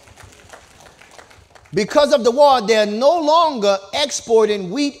 Because of the war, they're no longer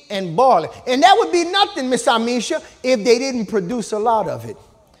exporting wheat and barley. And that would be nothing, Miss Amisha, if they didn't produce a lot of it.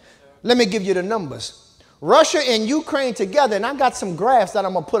 Let me give you the numbers. Russia and Ukraine together, and I got some graphs that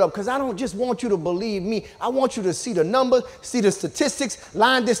I'm going to put up because I don't just want you to believe me. I want you to see the numbers, see the statistics,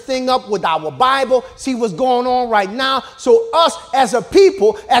 line this thing up with our Bible, see what's going on right now. So us as a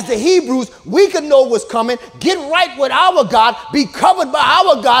people, as the Hebrews, we can know what's coming, get right with our God, be covered by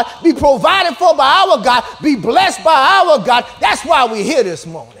our God, be provided for by our God, be blessed by our God. That's why we're here this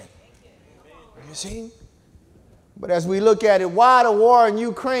morning. You see? But as we look at it, why the war in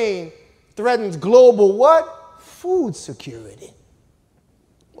Ukraine threatens global what? Food security.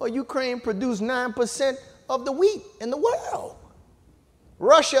 Well, Ukraine produced 9% of the wheat in the world.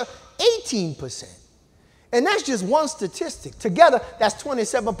 Russia, 18%. And that's just one statistic. Together, that's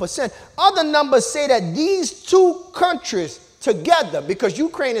 27%. Other numbers say that these two countries together, because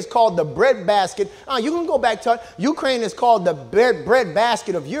Ukraine is called the breadbasket. You can go back to it. Ukraine is called the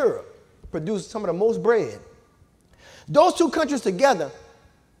breadbasket of Europe. Produce some of the most bread. Those two countries together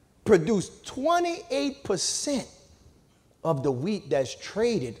produce 28% of the wheat that's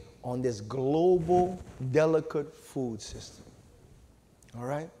traded on this global delicate food system. All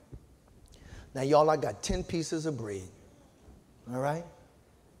right? Now, y'all, I got 10 pieces of bread. All right?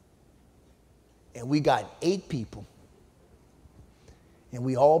 And we got 8 people. And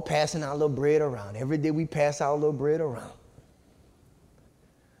we all passing our little bread around. Every day we pass our little bread around.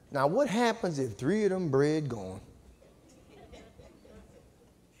 Now, what happens if 3 of them bread gone?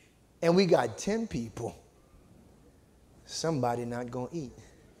 And we got 10 people. Somebody not going to eat.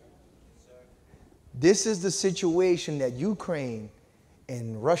 This is the situation that Ukraine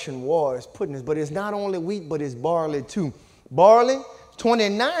and Russian war is putting us. But it's not only wheat, but it's barley too. Barley,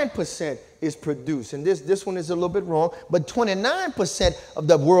 29% is produced. And this one is a little bit wrong. But 29% of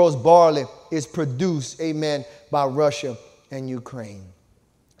the world's barley is produced, amen, by Russia and Ukraine.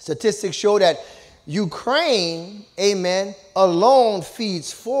 Statistics show that Ukraine, amen, alone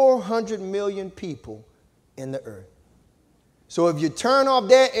feeds 400 million people in the earth. So if you turn off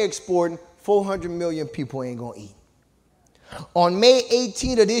their exporting, 400 million people ain't going to eat. On May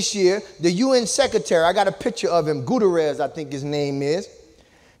 18th of this year, the UN secretary, I got a picture of him, Guterres, I think his name is,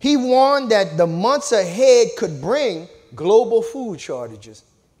 he warned that the months ahead could bring global food shortages.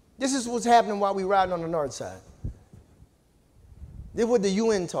 This is what's happening while we're riding on the north side. This is what the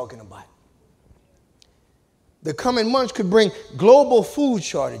UN talking about. The coming months could bring global food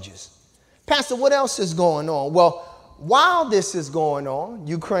shortages. Pastor, what else is going on? Well, while this is going on,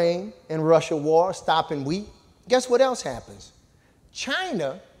 Ukraine and Russia war, stopping wheat, guess what else happens?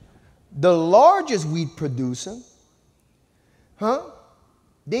 China, the largest wheat producer,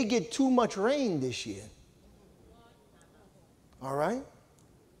 they get too much rain this year. All right?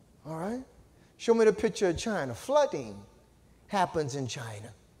 All right? Show me the picture of China. Flooding happens in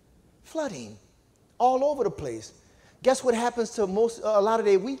China. Flooding. All over the place. Guess what happens to a lot of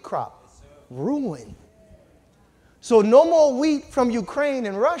their wheat crop? Ruin. So no more wheat from Ukraine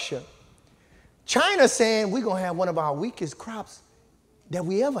and Russia. China saying we're going to have one of our weakest crops that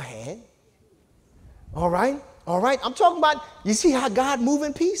we ever had. All right? All right? I'm talking about, you see how God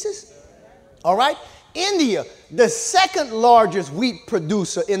moving pieces? All right? India, the second largest wheat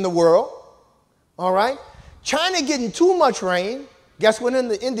producer in the world. All right? China getting too much rain. Guess what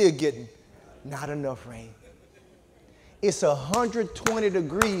India getting? Not enough rain. It's 120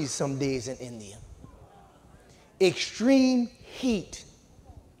 degrees some days in India. Extreme heat.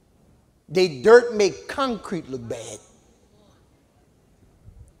 They dirt make concrete look bad.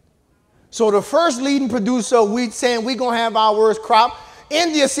 So the first leading producer of wheat saying we're going to have our worst crop.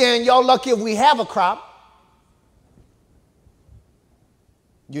 India saying y'all lucky if we have a crop.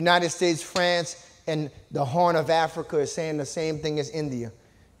 United States, France, and the Horn of Africa is saying the same thing as India.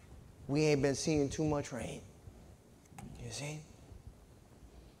 We ain't been seeing too much rain. You see?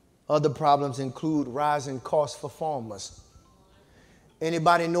 Other problems include rising costs for farmers.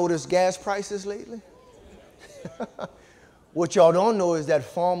 Anybody notice gas prices lately? What y'all don't know is that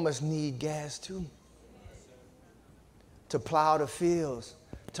farmers need gas too. To plow the fields,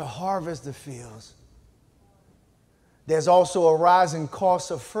 to harvest the fields. There's also a rising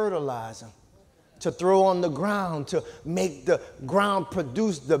cost of fertilizer to throw on the ground, to make the ground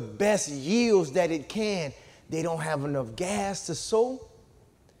produce the best yields that it can. They don't have enough gas to sow.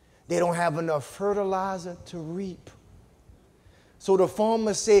 They don't have enough fertilizer to reap. So the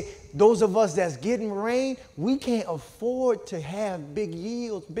farmers say, those of us that's getting rain, we can't afford to have big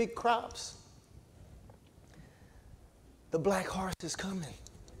yields, big crops. The black horse is coming.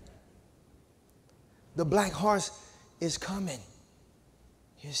 The black horse is coming.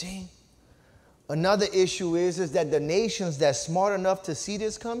 You see? Another issue is that the nations that's smart enough to see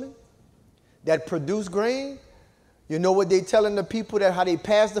this coming, that produce grain, you know what they telling the people, that how they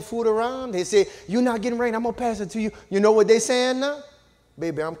pass the food around? They say, you're not getting rain, I'm going to pass it to you. You know what they saying now?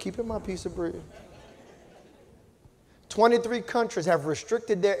 Baby, I'm keeping my piece of bread. 23 countries have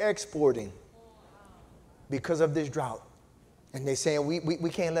restricted their exporting because of this drought. And they're saying, we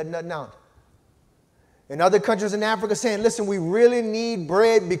can't let nothing out. And other countries in Africa saying, listen, we really need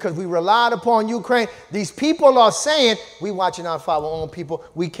bread because we relied upon Ukraine. These people are saying, we watching out for our own people.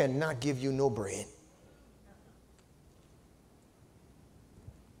 We cannot give you no bread.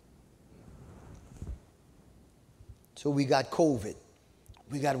 So we got COVID.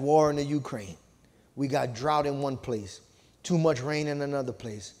 We got war in the Ukraine. We got drought in one place. Too much rain in another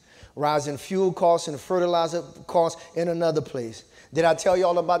place. Rising fuel costs and fertilizer costs in another place. Did I tell you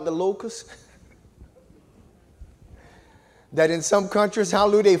all about the locusts? That in some countries,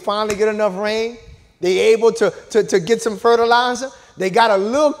 hallelujah, they finally get enough rain. They able to get some fertilizer. They got a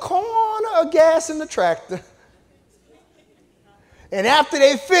little corner of gas in the tractor. And after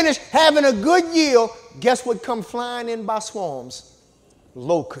they finish having a good yield, guess what come flying in by swarms?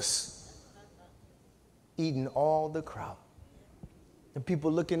 Locusts. Eating all the crop. And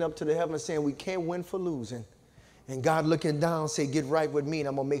people looking up to the heavens saying, we can't win for losing. And God looking down say, get right with me and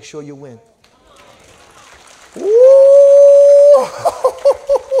I'm going to make sure you win. Woo!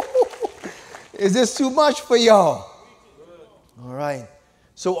 Is this too much for y'all? All right.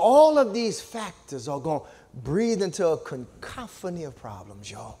 So all of these factors are going to breathe into a cacophony of problems,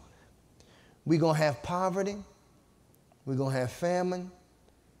 y'all. We're going to have poverty. We're going to have famine.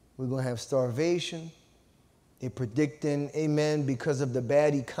 We're going to have starvation. They're predicting, amen, because of the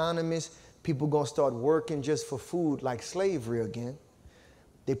bad economies, people going to start working just for food like slavery again.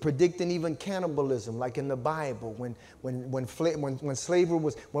 They're predicting even cannibalism, like in the Bible, when slavery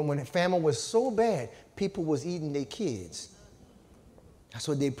was, when famine was so bad, people was eating their kids. That's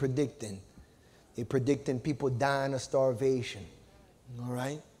what they're predicting. They're predicting people dying of starvation. All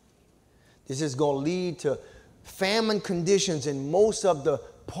right? This is going to lead to famine conditions in most of the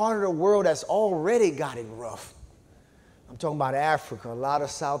part of the world that's already got it rough. I'm talking about Africa, a lot of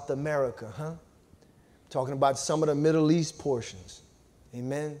South America, huh? I'm talking about some of the Middle East portions.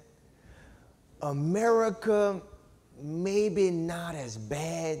 Amen. America, maybe not as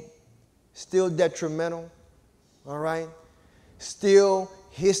bad, still detrimental, all right? Still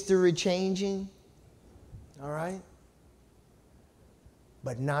history changing, all right?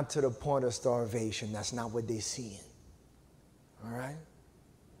 But not to the point of starvation. That's not what they're seeing, all right?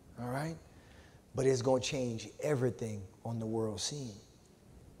 All right? But it's going to change everything on the world scene.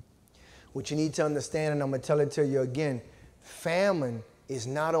 What you need to understand, and I'm going to tell it to you again, famine is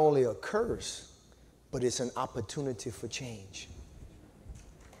not only a curse, but it's an opportunity for change.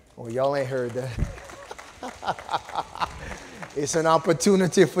 Oh, y'all ain't heard that. It's an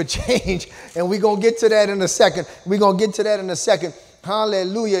opportunity for change. And we're going to get to that in a second. We're going to get to that in a second.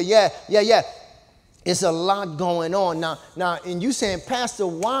 Hallelujah. Yeah. It's a lot going on. Now, and you saying, Pastor,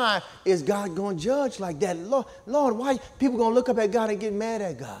 why is God going to judge like that? Lord, why people going to look up at God and get mad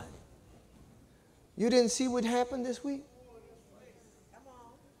at God? You didn't see what happened this week?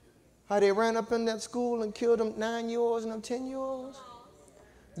 How they ran up in that school and killed them 9-year-olds and them 10-year-olds?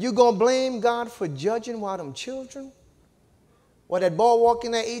 You going to blame God for judging while them children? While that boy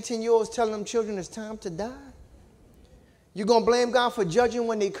walking there, 18-year-olds telling them children it's time to die? You going to blame God for judging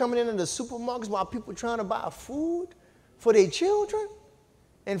when they coming into the supermarkets while people trying to buy food for their children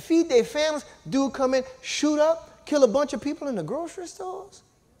and feed their families? Dude come in, shoot up, kill a bunch of people in the grocery stores?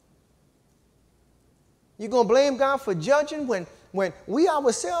 You going to blame God for judging when we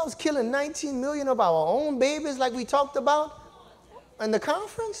ourselves killing 19 million of our own babies like we talked about in the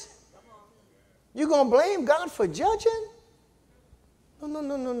conference? You going to blame God for judging?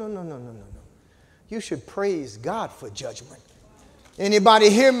 No. You should praise God for judgment. Anybody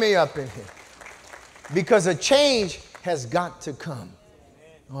hear me up in here? Because a change has got to come.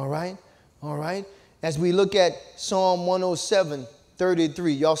 All right? All right? As we look at Psalm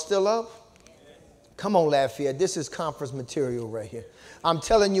 107:33, y'all still up? Come on, Lafayette. This is conference material right here. I'm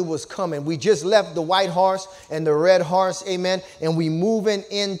telling you what's coming. We just left the white horse and the red horse, amen, and we moving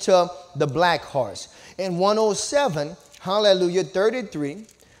into the black horse. In 107, hallelujah, 33,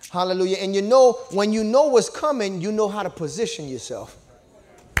 hallelujah. And you know, when you know what's coming, you know how to position yourself.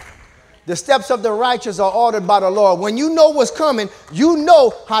 The steps of the righteous are ordered by the Lord. When you know what's coming, you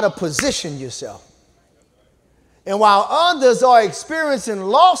know how to position yourself. And while others are experiencing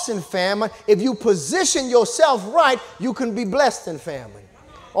loss in famine, if you position yourself right, you can be blessed in famine.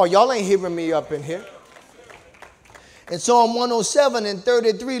 Oh, y'all ain't hearing me up in here. In Psalm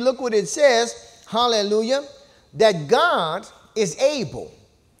 107:33, look what it says. hallelujah, that God is able,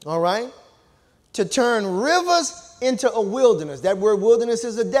 all right, to turn rivers into a wilderness. That word wilderness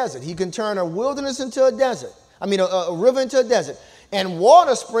is a desert. He can turn a wilderness into a desert. A river into a desert. And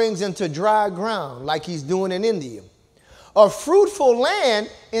water springs into dry ground, like he's doing in India. A fruitful land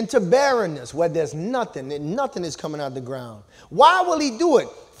into barrenness, where there's nothing, and nothing is coming out of the ground. Why will he do it?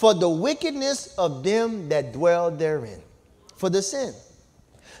 For the wickedness of them that dwell therein. For the sin.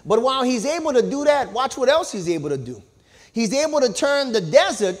 But while he's able to do that, watch what else he's able to do. He's able to turn the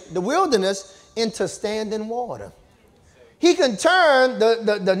desert, the wilderness, into standing water. He can turn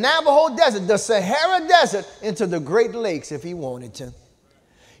the Navajo desert, the Sahara desert, into the Great Lakes if he wanted to.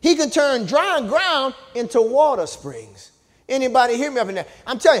 He can turn dry ground into water springs. Anybody hear me up in there?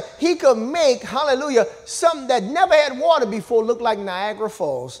 I'm telling you, he could make, hallelujah, something that never had water before look like Niagara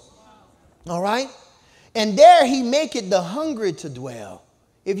Falls. All right? And there he make it the hungry to dwell.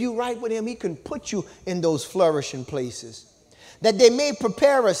 If you right with him, he can put you in those flourishing places. That they may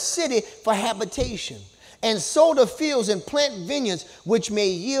prepare a city for habitation, and sow the fields and plant vineyards, which may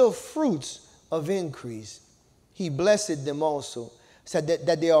yield fruits of increase. He blessed them also, said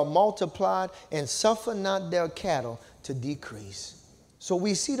that they are multiplied, and suffer not their cattle to decrease. So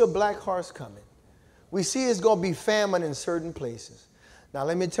we see the black horse coming. We see it's going to be famine in certain places. Now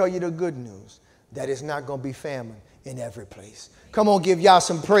let me tell you the good news, that it's not going to be famine in every place. Come on, give y'all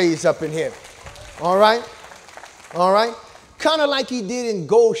some praise up in here. All right? All right? Kind of like he did in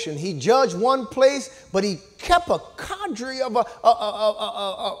Goshen. He judged one place, but he kept a cadre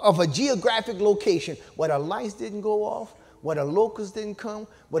of a geographic location where the lights didn't go off, where the locusts didn't come,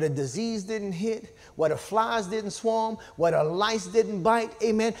 where the disease didn't hit, where the flies didn't swarm, where the lice didn't bite.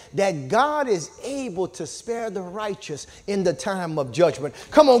 Amen. That God is able to spare the righteous in the time of judgment.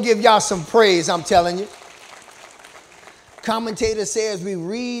 Come on, give y'all some praise, I'm telling you. Commentator says, we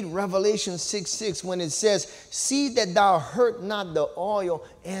read Revelation 6:6 when it says, see that thou hurt not the oil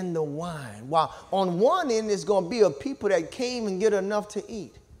and the wine. While on one end is going to be a people that came and get enough to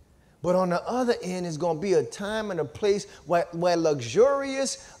eat. But on the other end is going to be a time and a place where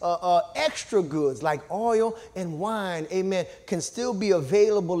luxurious extra goods like oil and wine, amen, can still be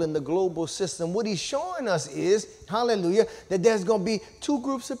available in the global system. What he's showing us is, hallelujah, that there's going to be two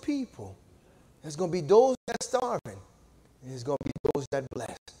groups of people. There's going to be those that are starving. There's going to be those that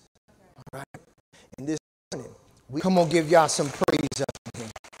bless. All right? And this morning, we come on, give y'all some praise up in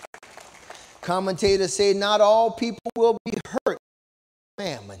here. Commentators say not all people will be hurt by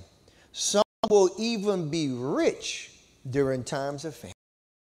famine. Some will even be rich during times of famine.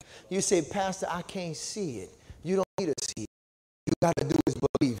 You say, Pastor, I can't see it. You don't need to see it. You got to do is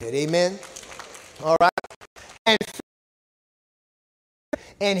believe it. Amen? All right?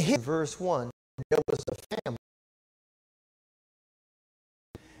 And here, verse 1, there was a famine.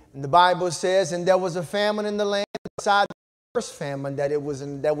 And the Bible says, and there was a famine in the land beside the first famine that was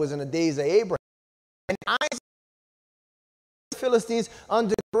in the days of Abraham. And Isaac, the Philistines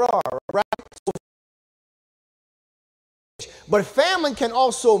under Gerar, right? But famine can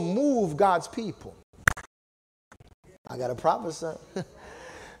also move God's people. I got to prophesy.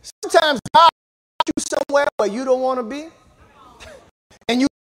 Sometimes God puts you somewhere where you don't want to be, and you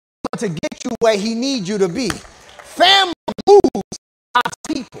want to get you where he needs you to be. Famine moves God's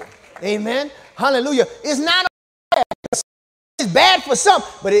people. Amen. Hallelujah. It's not bad. It's bad for some,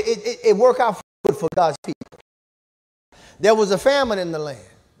 but it works out good for God's people. There was a famine in the land.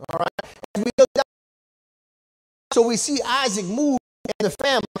 All right. As we look down, so we see Isaac move in the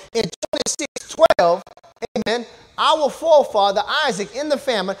famine in 26:12. Amen. Our forefather Isaac in the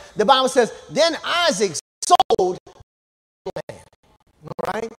famine. The Bible says, then Isaac sold the land.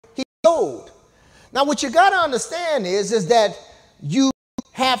 All right. He sold. Now, what you got to understand is that you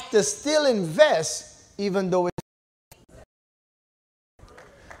have to still invest even though it's...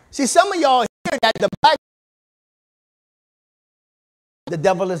 See, some of y'all hear that the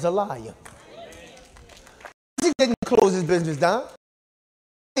devil is a liar. Isaac didn't close his business down.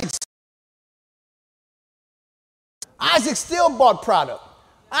 Isaac still bought product.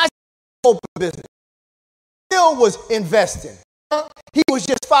 Isaac opened business. Still was investing. He was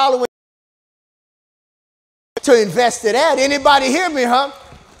just following to invest it at. Anybody hear me, huh?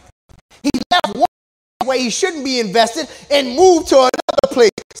 He left one where he shouldn't be invested and moved to another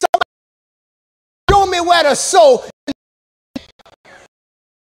place. Somebody show me where to sow.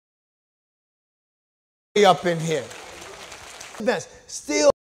 Up in here.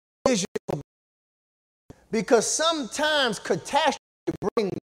 Still vision, because sometimes catastrophe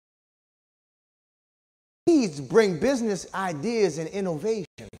bring business ideas and innovation.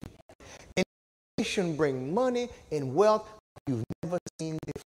 Innovation bring money and wealth you've never seen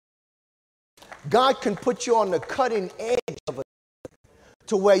before. God can put you on the cutting edge of it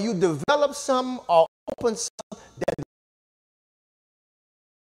to where you develop something or open something that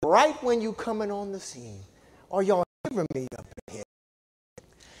right when you coming on the scene. Are y'all hearing me up in here?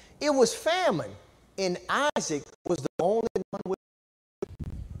 It was famine, and Isaac was the only one with.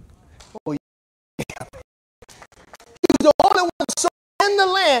 Oh, yeah. He was the only one sowing in the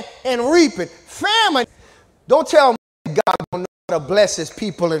land and reaping. Famine. Don't tell me God don't know how to bless his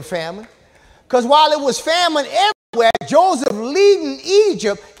people in famine. Because while it was famine everywhere, Joseph leading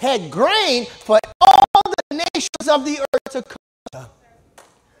Egypt had grain for all the nations of the earth to come.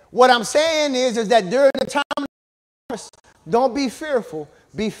 What I'm saying is that during the time of harvest, don't be fearful,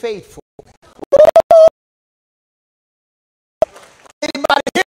 be faithful. Anybody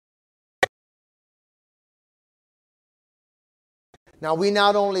here? Now, we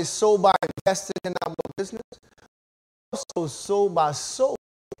not only sow by investing in our business, also sow by sowing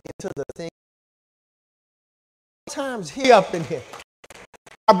into the thing. Sometimes here up in here,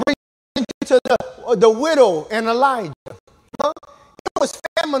 I bring you to the widow and Elijah. Huh? It was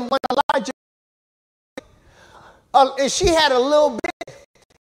famine when Elijah, and she had a little bit.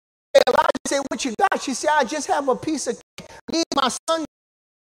 Elijah said, "What you got?" She said, "I just have a piece of cake. Me and my son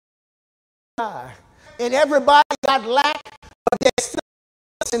died." And everybody got lack, but there's still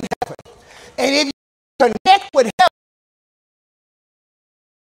in heaven. And if you connect with heaven,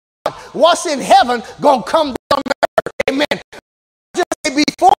 what's in heaven gonna come down to earth. Amen. Just say,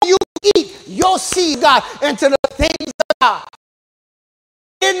 before you eat, you'll see God into the things of God.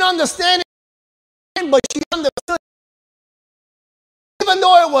 She didn't understand it, but she understood. Even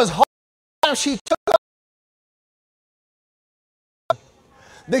though it was hard, she took up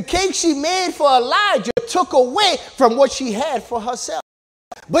the cake she made for Elijah, took away from what she had for herself.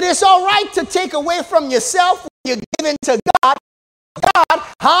 But it's all right to take away from yourself when you're giving to God. God,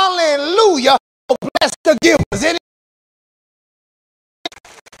 hallelujah, will bless the givers.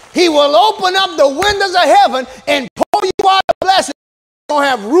 He will open up the windows of heaven and pour you out a blessing. You don't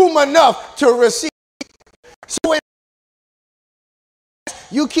have room enough to receive. So when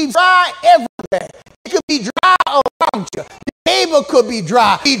you keep dry everywhere, it could be dry around you. Your neighbor could be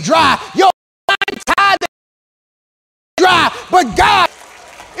dry. Your mind tired, dry. But God,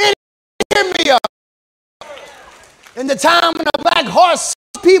 hear me up. In the time of the black horse,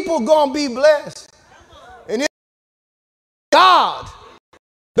 people gonna be blessed. And it's God,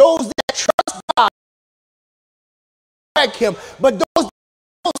 those that trust God, like him, but those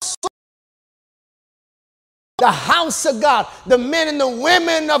the house of God, the men and the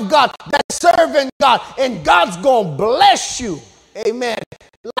women of God that serve in God, and God's gonna bless you, amen,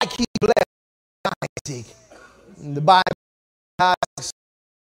 like he blessed Isaac. In the Bible,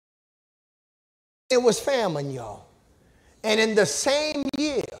 it was famine, y'all. And in the same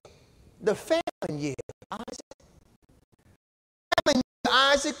year, the famine year,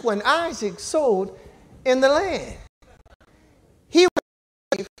 Isaac, when Isaac sowed in the land, he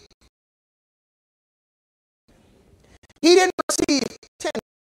didn't receive 10,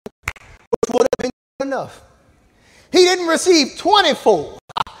 which would have been enough. He didn't receive 24.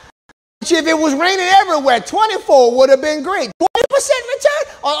 Which if it was raining everywhere, 24 would have been great. 20% return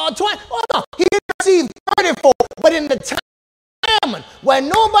or 20. Oh no, he didn't receive 34. But in the time of famine, where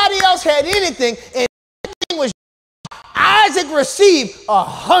nobody else had anything and everything was, Isaac received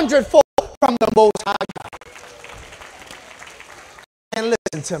 100-fold from the Most High God. And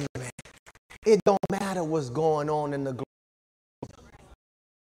listen to me, man. It don't matter what's going on in the globe.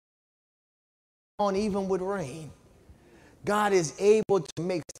 Even with rain, God is able to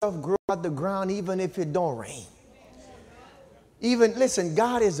make stuff grow out the ground even if it don't rain. Even, listen,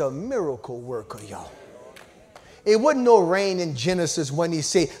 God is a miracle worker, y'all. It wasn't no rain in Genesis when he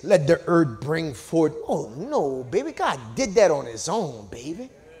said, let the earth bring forth. Oh, no, baby. God did that on his own,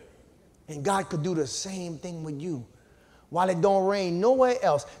 baby. And God could do the same thing with you. While it don't rain nowhere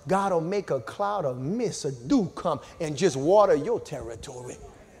else, God will make a cloud of mist, a dew come and just water your territory.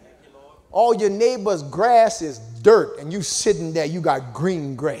 All your neighbor's grass is dirt, and you sitting there, you got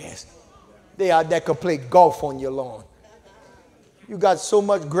green grass. They out there could play golf on your lawn. You got so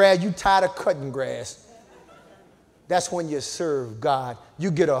much grass, you tired of cutting grass. That's when you serve God.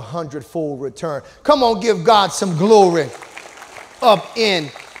 You get 100-fold return. Come on, give God some glory up in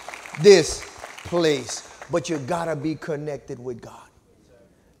this place. But you got to be connected with God.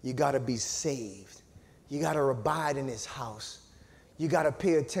 You got to be saved. You got to abide in his house. You got to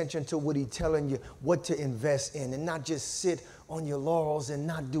pay attention to what he's telling you, what to invest in, and not just sit on your laurels and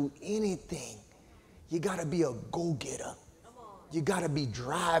not do anything. You got to be a go-getter. You got to be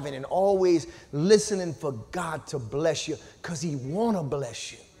driving and always listening for God to bless you because he want to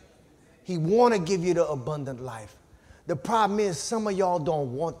bless you. He want to give you the abundant life. The problem is some of y'all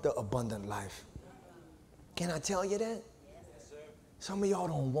don't want the abundant life. Can I tell you that? Some of y'all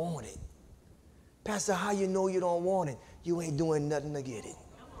don't want it. Pastor, how you know you don't want it? You ain't doing nothing to get it.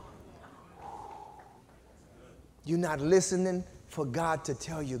 You're not listening for God to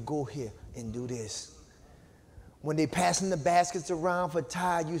tell you, go here and do this. When they passing the baskets around for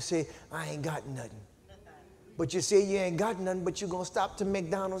tithe, you say, I ain't got nothing. But you say you ain't got nothing, but you're going to stop to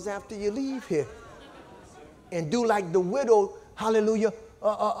McDonald's after you leave here. And do like the widow, hallelujah,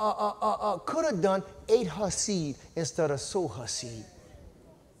 could have done, ate her seed instead of sow her seed.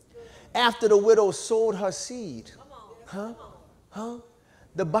 After the widow sowed her seed,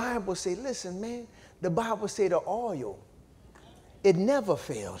 the Bible say, listen, man, the Bible say the oil, it never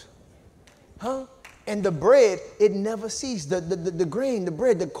failed. And the bread, it never ceased. The grain, the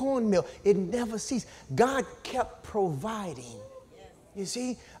bread, the cornmeal, it never ceased. God kept providing. You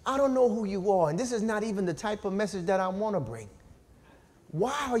see, I don't know who you are, and this is not even the type of message that I want to bring.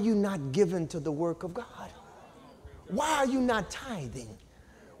 Why are you not giving to the work of God? Why are you not tithing?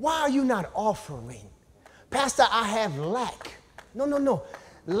 Why are you not offering? Pastor, I have lack. No.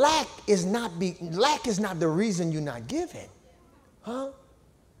 Lack is not the reason you're not giving.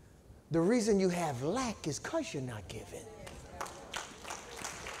 The reason you have lack is because you're not giving.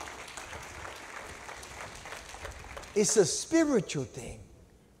 It's a spiritual thing.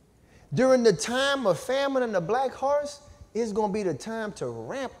 During the time of famine and the black horse, it's going to be the time to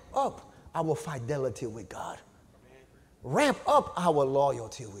ramp up our fidelity with God. Ramp up our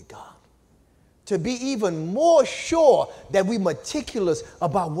loyalty with God. To be even more sure that we're meticulous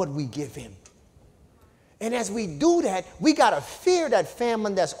about what we give him. And as we do that, we got to fear that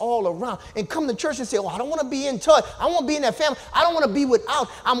famine that's all around and come to church and say, oh, I don't want to be in touch. I want to be in that family. I don't want to be without.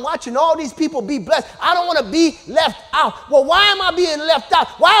 I'm watching all these people be blessed. I don't want to be left out. Well, why am I being left out?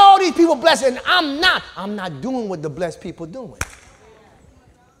 Why are all these people blessed and I'm not? I'm not doing what the blessed people doing.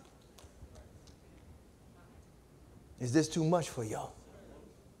 Is this too much for y'all?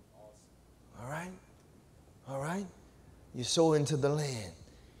 All right? All right? You sow into the land,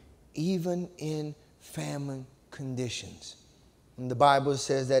 even in famine conditions. And the Bible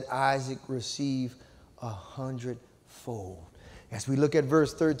says that Isaac received 100-fold. As we look at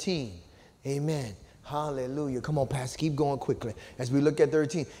verse 13, amen. Hallelujah. Come on, Pastor, keep going quickly. As we look at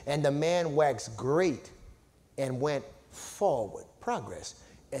 13, and the man waxed great and went forward, progress,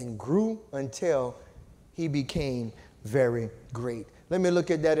 and grew until he became very great. Let me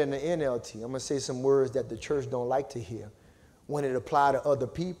look at that in the NLT. I'm going to say some words that the church don't like to hear when it apply to other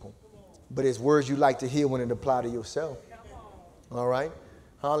people. But it's words you like to hear when it apply to yourself. All right?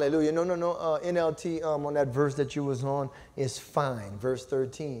 Hallelujah. No. NLT on that verse that you was on is fine. Verse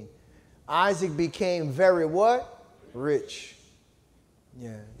 13. Isaac became very what? Rich.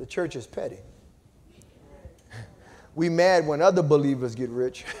 Yeah, the church is petty. We mad when other believers get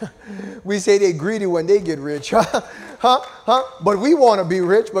rich. We say they greedy when they get rich. But we want to be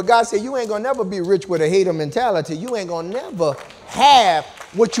rich. But God said you ain't going to never be rich with a hater mentality. You ain't going to never have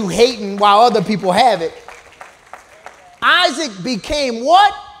what you hating while other people have it. Isaac became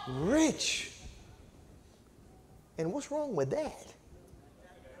what? Rich. And what's wrong with that?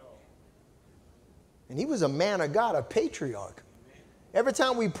 And he was a man of God, a patriarch. Every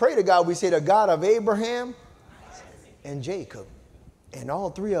time we pray to God, we say the God of Abraham and Jacob. And all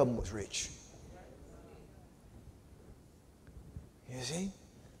three of them was rich. You see?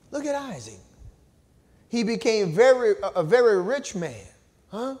 Look at Isaac. He became a very rich man.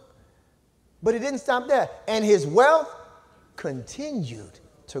 But it didn't stop there. And his wealth continued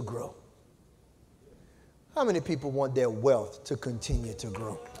to grow. How many people want their wealth to continue to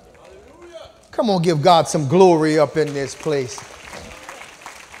grow? Come on, give God some glory up in this place.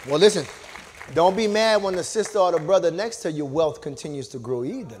 Well, listen, don't be mad when the sister or the brother next to your wealth continues to grow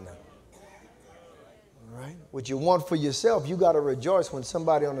either now. All right? What you want for yourself, you got to rejoice when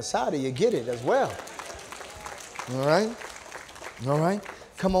somebody on the side of you get it as well. All right? All right?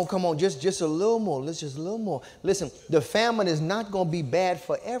 Come on. Just a little more. Let's just a little more. Listen, the famine is not going to be bad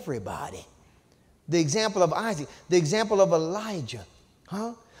for everybody. The example of Isaac, the example of Elijah.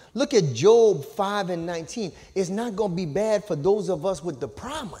 Look at Job 5:19. It's not going to be bad for those of us with the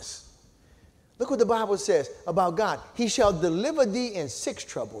promise. Look what the Bible says about God. He shall deliver thee in 6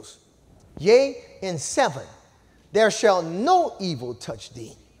 troubles. Yea, in 7. There shall no evil touch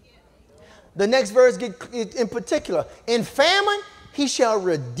thee. The next verse in particular. In famine, he shall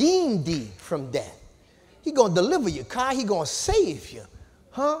redeem thee from death. He going to deliver you, Kai. He going to save you.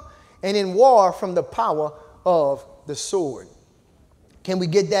 And in war from the power of the sword. Can we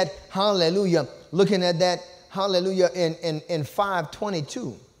get that? Hallelujah. Looking at that. Hallelujah. In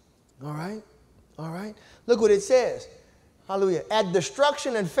 5:22. All right? All right? Look what it says. Hallelujah. At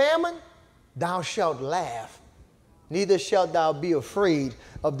destruction and famine, thou shalt laugh. Neither shalt thou be afraid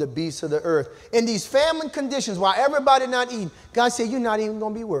of the beasts of the earth. In these famine conditions, while everybody not eating, God said, you're not even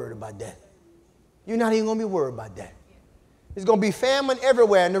going to be worried about that. You're not even going to be worried about that. It's going to be famine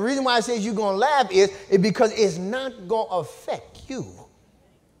everywhere. And the reason why I say you're going to laugh is because it's not going to affect you.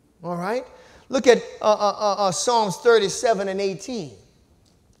 All right? Look at Psalms 37 and 18.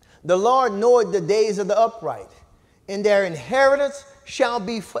 The Lord knoweth the days of the upright, and their inheritance shall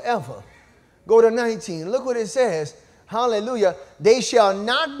be forever. Go to 19. Look what it says. Hallelujah. They shall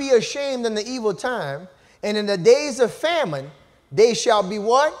not be ashamed in the evil time, and in the days of famine, they shall be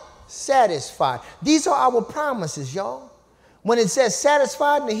what? Satisfied. These are our promises, y'all. When it says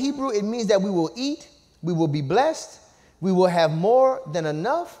satisfied in the Hebrew, it means that we will eat, we will be blessed, we will have more than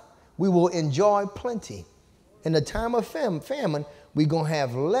enough, we will enjoy plenty. In the time of famine, we're going to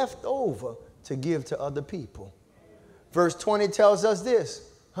have left over to give to other people. Verse 20 tells us this,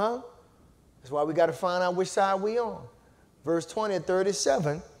 huh? That's why we got to find out which side we on. Verse 20 and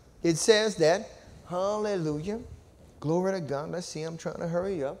 37, it says that, hallelujah, glory to God. Let's see, I'm trying to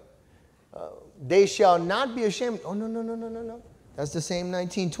hurry up. They shall not be ashamed. Oh, no. That's the same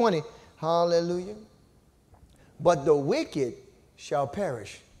 19:20. Hallelujah. But the wicked shall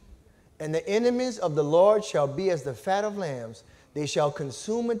perish, and the enemies of the Lord shall be as the fat of lambs. They shall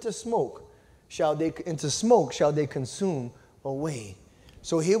consume into smoke. Into smoke shall they consume away.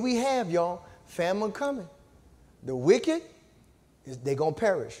 So here we have, y'all, famine coming. The wicked, they're going to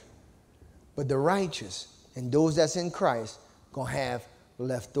perish. But the righteous and those that's in Christ going to have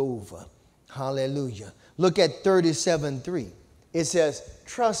left over. Hallelujah. Look at 37:3. It says,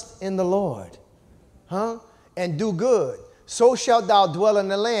 trust in the Lord, and do good. So shalt thou dwell in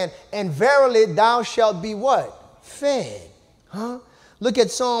the land, and verily thou shalt be what? Fed. Look at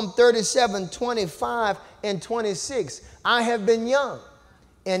Psalm 37:25 and 26. I have been young,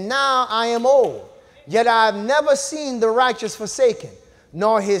 and now I am old, yet I have never seen the righteous forsaken,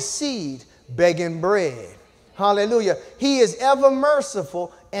 nor his seed begging bread. Hallelujah. He is ever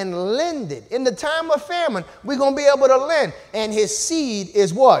merciful and lended. In the time of famine, we're going to be able to lend. And his seed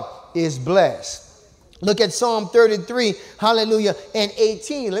is what? Is blessed. Look at Psalm 33, hallelujah, and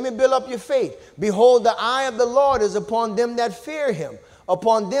 18. Let me build up your faith. Behold, the eye of the Lord is upon them that fear him,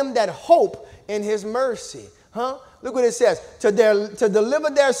 upon them that hope in his mercy. Look what it says. To deliver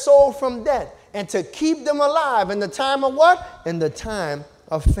their soul from death and to keep them alive in the time of what? In the time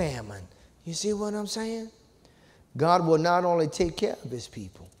of famine. You see what I'm saying? God will not only take care of his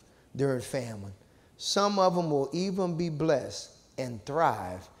people during famine, some of them will even be blessed and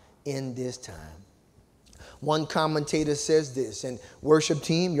thrive in this time. One commentator says this, and worship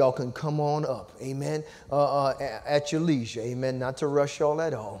team, y'all can come on up, amen, at your leisure, amen, not to rush y'all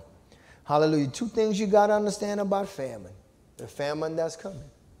at all. Hallelujah. Two things you got to understand about famine, the famine that's coming.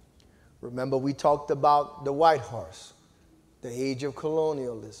 Remember, we talked about the white horse, the age of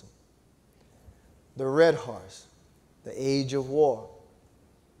colonialism, the red horse, the age of war,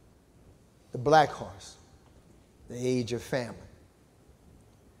 the black horse, the age of famine.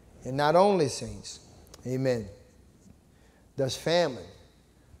 And not only, saints, amen, does famine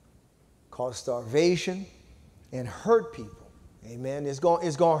cause starvation and hurt people. Amen. It's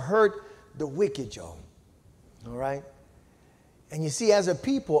going to hurt the wicked, y'all. All right? And you see, as a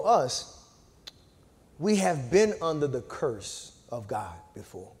people, us, we have been under the curse of God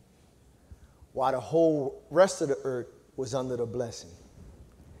before, while the whole rest of the earth was under the blessing.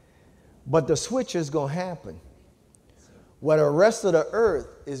 But the switch is going to happen, where the rest of the earth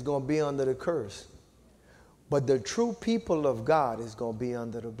is going to be under the curse. But the true people of God is going to be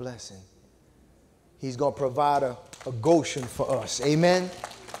under the blessing. He's going to provide a Goshen for us. Amen?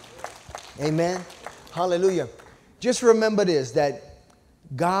 Amen? Hallelujah. Just remember this, that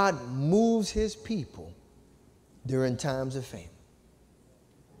God moves his people during times of famine.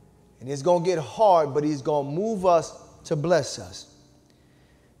 And it's going to get hard, but he's going to move us to bless us.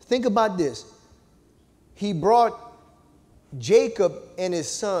 Think about this. He brought Jacob and his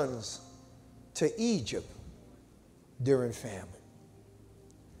sons to Egypt during famine,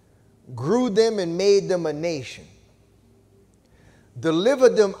 grew them and made them a nation,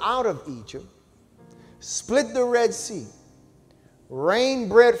 delivered them out of Egypt, split the Red Sea, rained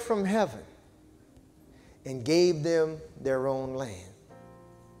bread from heaven, and gave them their own land.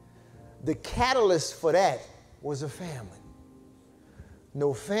 The catalyst for that was a famine.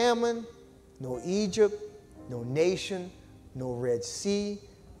 No famine, no Egypt, no nation, no Red Sea,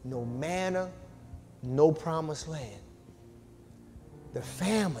 no manna, no promised land. The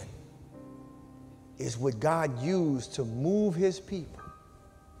famine is what God used to move his people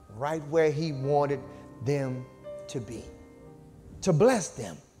right where he wanted them to be, to bless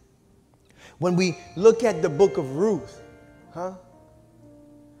them. When we look at the book of Ruth,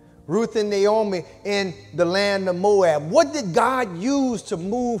 Ruth and Naomi in the land of Moab, what did God use to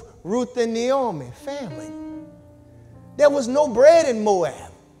move Ruth and Naomi? Family. There was no bread in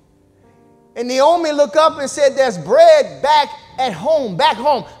Moab. And Naomi looked up and said, there's bread back at home,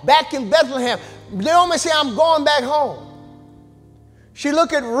 back in Bethlehem. Naomi said, I'm going back home. She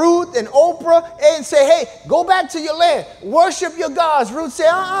looked at Ruth and Oprah and said, hey, go back to your land. Worship your gods. Ruth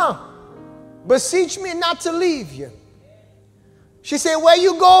said, beseech me not to leave you. She said, where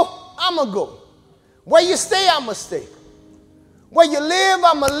you go, I'm going to go. Where you stay, I'm going to stay. Where you live,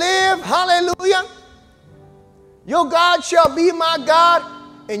 I'm going to live. Hallelujah. Your God shall be my God,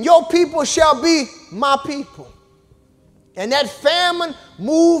 and your people shall be my people. And that famine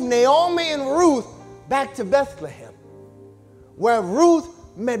moved Naomi and Ruth back to Bethlehem, where Ruth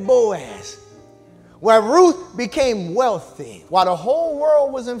met Boaz, where Ruth became wealthy while the whole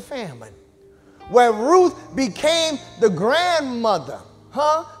world was in famine, where Ruth became the grandmother,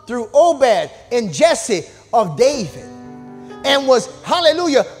 through Obed and Jesse of David, and was,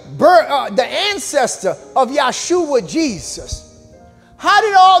 hallelujah, the ancestor of Yeshua, Jesus. How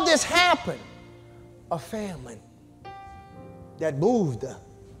did all this happen? A famine that moved her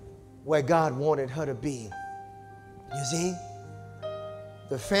where God wanted her to be. You see,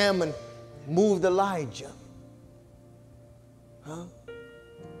 the famine moved Elijah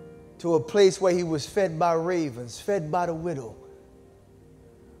to a place where he was fed by ravens, fed by the widow.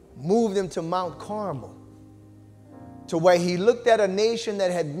 Moved him to Mount Carmel, to where he looked at a nation that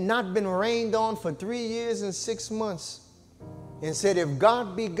had not been rained on for 3 years and 6 months and said, if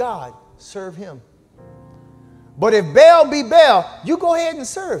God be God, serve him. But if Baal be Baal, you go ahead and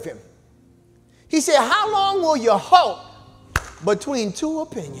serve him. He said, how long will you halt between two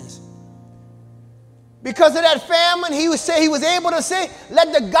opinions? Because of that famine, he was able to say,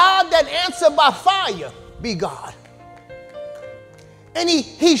 let the God that answered by fire be God. And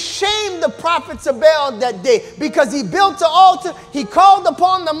he shamed the prophets of Baal that day because he built an altar, he called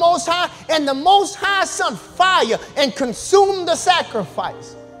upon the Most High, and the Most High sent fire and consumed the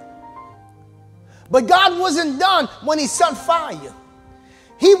sacrifice. But God wasn't done when he sent fire.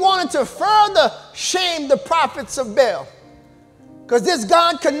 He wanted to further shame the prophets of Baal. Because this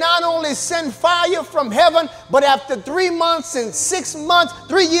God could not only send fire from heaven, but after 3 months and 6 months,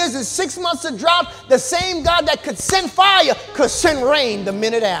 3 years and 6 months of drought, the same God that could send fire could send rain the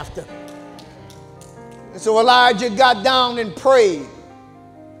minute after. And so Elijah got down and prayed.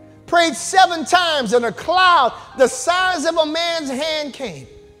 Prayed 7 times, and a cloud the size of a man's hand came.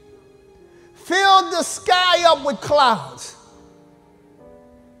 Filled the sky up with clouds.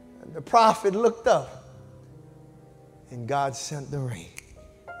 And the prophet looked up. And God sent the rain.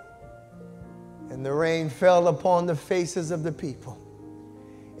 And the rain fell upon the faces of the people.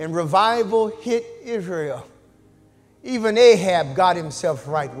 And revival hit Israel. Even Ahab got himself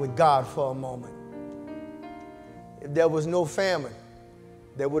right with God for a moment. If there was no famine,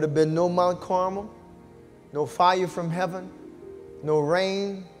 there would have been no Mount Carmel, no fire from heaven, no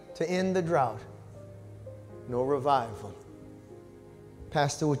rain to end the drought, no revival.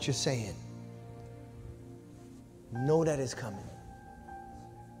 Pastor, what you're saying? Know that it's coming.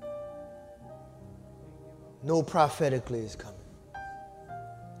 Know prophetically it's coming.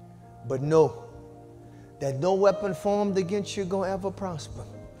 But know that no weapon formed against you going to ever prosper.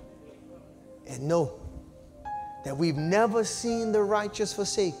 And know that we've never seen the righteous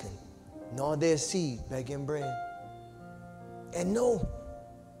forsaken, nor their seed begging bread. And know,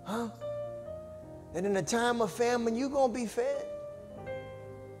 that in a time of famine, you're going to be fed.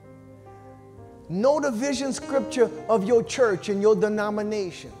 Know the vision scripture of your church and your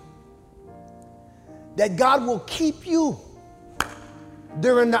denomination. That God will keep you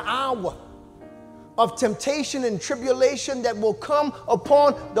during the hour of temptation and tribulation that will come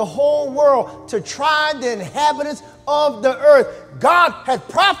upon the whole world to try the inhabitants of the earth. God had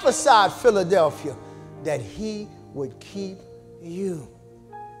prophesied Philadelphia that he would keep you.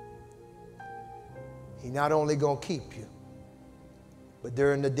 He not only going to keep you, but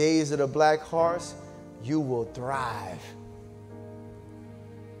during the days of the black horse, you will thrive.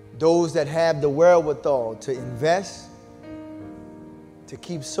 Those that have the wherewithal to invest, to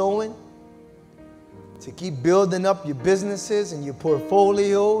keep sowing, to keep building up your businesses and your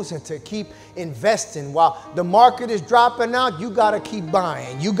portfolios, and to keep investing while the market is dropping out, you got to keep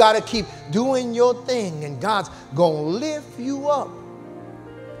buying. You got to keep doing your thing, and God's going to lift you up.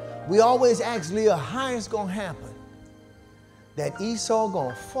 We always ask Leah, how is it going to happen? That Esau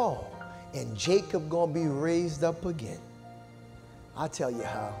going to fall and Jacob going to be raised up again. I'll tell you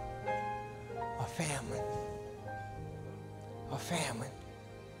how. A famine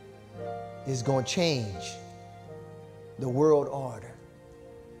is going to change the world order,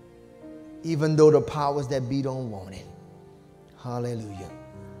 even though the powers that be don't want it. Hallelujah.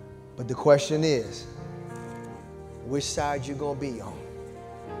 But the question is, which side you going to be on?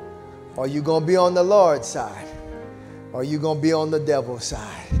 Are you going to be on the Lord's side? Or are you going to be on the devil's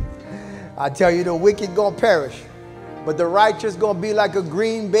side? I tell you, the wicked going to perish, but the righteous going to be like a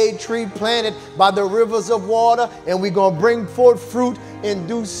green bay tree planted by the rivers of water, and we're going to bring forth fruit in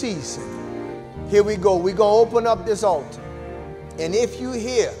due season. Here we go. We're going to open up this altar. And if you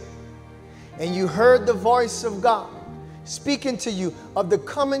hear and you heard the voice of God speaking to you of the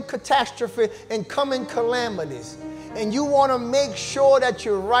coming catastrophe and coming calamities, and you want to make sure that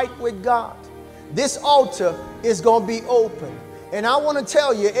you're right with God, this altar is going to be open. And I want to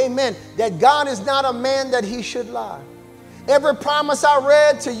tell you, amen, that God is not a man that he should lie. Every promise I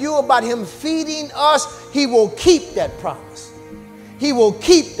read to you about him feeding us, he will keep that promise. He will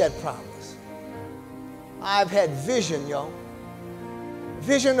keep that promise. I've had vision, y'all.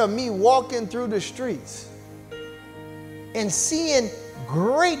 Vision of me walking through the streets and seeing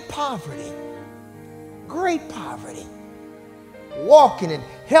great poverty. Great poverty. Walking and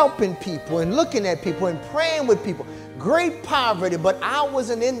helping people and looking at people and praying with people. Great poverty, but I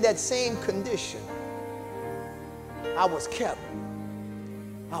wasn't in that same condition. I was kept.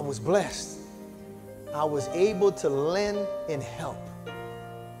 I was blessed. I was able to lend and help.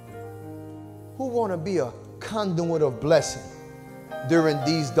 Who want to be a conduit of blessing during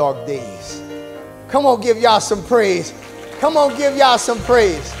these dark days? Come on, give y'all some praise. Come on, give y'all some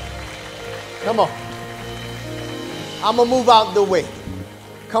praise. Come on. I'm going to move out the way.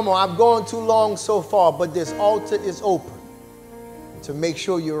 Come on, I've gone too long so far, but this altar is open to make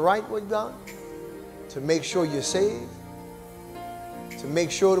sure you're right with God, to make sure you're saved, to make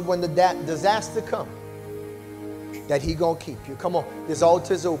sure that when the disaster comes, that he going to keep you. Come on, this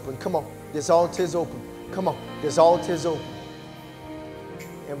altar is open. Come on, this altar is open. Come on, this altar is open.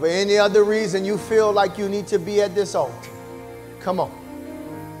 And for any other reason you feel like you need to be at this altar, come on.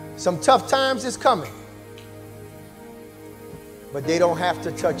 Some tough times is coming. But they don't have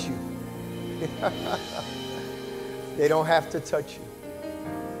to touch you. They don't have to touch you.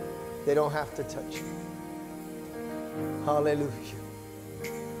 They don't have to touch you. Hallelujah.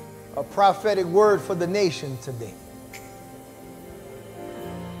 A prophetic word for the nation today.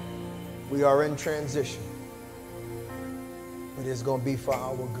 We are in transition, but it's going to be for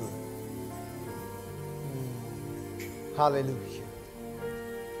our good. Hallelujah.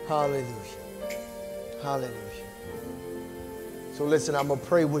 Hallelujah. Hallelujah. So listen, I'm going to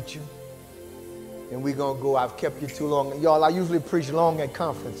pray with you, and we're going to go. I've kept you too long. Y'all, I usually preach long at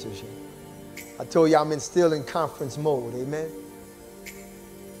conferences. I told you I'm still in conference mode. Amen?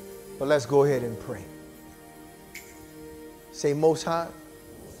 But let's go ahead and pray. Say, Most High,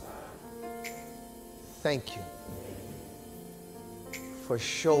 thank you for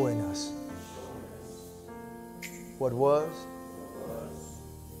showing us what was,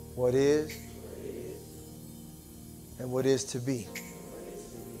 what is, and what is to be.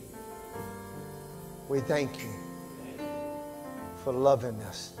 We thank you for loving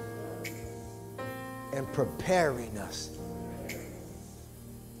us and preparing us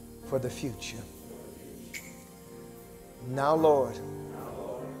for the future. Now, Lord,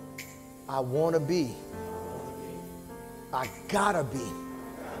 I want to be, I gotta be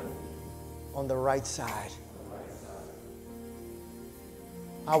on the right side.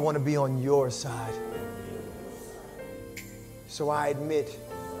 I want to be on your side. So I admit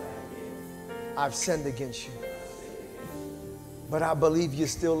I've sinned against you. But I believe you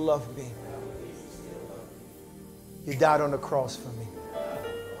still love me. You died on the cross for me.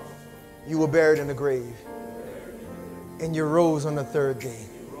 You were buried in the grave. And you rose on the third day.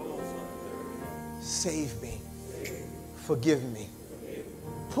 Save me. Forgive me.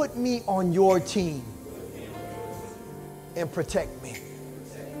 Put me on your team. And protect me.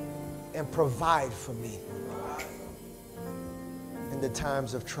 And provide for me in the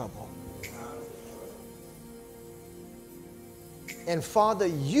times of trouble. And Father,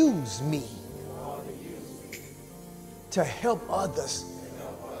 use me to help others.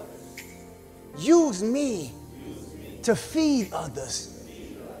 Use me to feed others.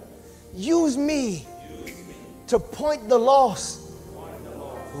 Use me to point the lost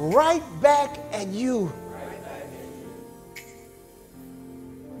right back at you.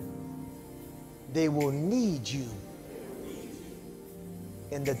 They will need you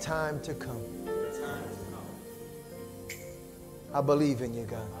in the time to come. I believe in you,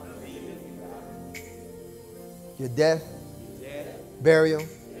 God. Your death burial,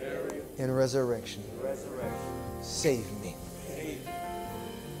 and resurrection. Save me.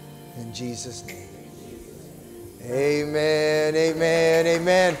 In Jesus' name. Amen, amen,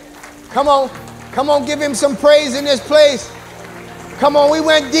 amen. Come on, give him some praise in this place. Come on, we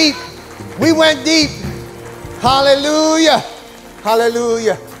went deep. We went deep. Hallelujah,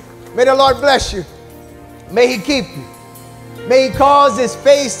 hallelujah. May the Lord bless you. May he keep you. May he cause his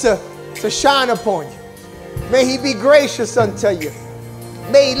face to shine upon you. May he be gracious unto you.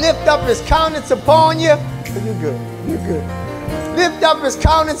 May he lift up his countenance upon you. You're good, you're good. Lift up his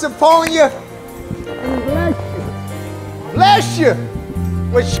countenance upon you and bless you. Bless you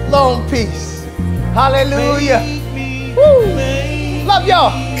with shalom peace. Hallelujah. Woo. Love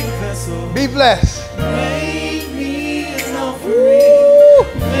y'all. Be blessed.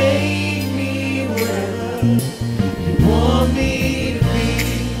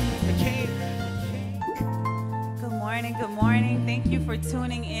 Good morning. Thank you for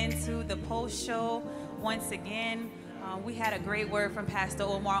tuning in to the Post Show once again. We had a great word from Pastor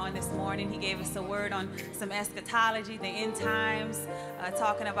Omar on this morning. He gave us a word on some eschatology, the end times,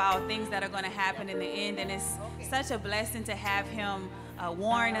 talking about things that are going to happen in the end. And it's such a blessing to have him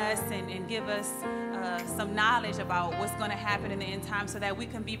warn us and give us some knowledge about what's going to happen in the end times so that we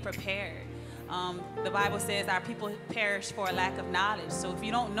can be prepared. The Bible says our people perish for a lack of knowledge. So if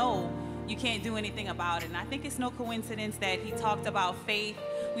you don't know, you can't do anything about it. And I think it's no coincidence that he talked about faith.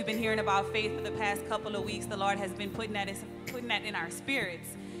 We've been hearing about faith for the past couple of weeks. The Lord has been putting that in our spirits.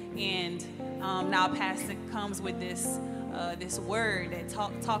 And now Pastor comes with this word that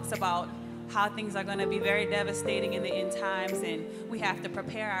talks about how things are going to be very devastating in the end times, and we have to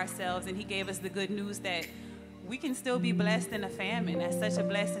prepare ourselves. And he gave us the good news that we can still be blessed in a famine. That's such a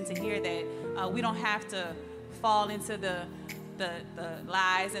blessing to hear that we don't have to fall into the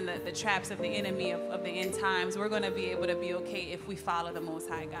lies and the traps of the enemy of the end times. We're going to be able to be okay if we follow the Most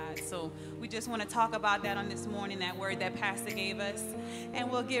High God. So we just want to talk about that on this morning, that word that Pastor gave us, and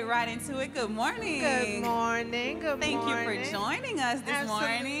we'll get right into it. Good morning. Good morning. Thank you for joining us this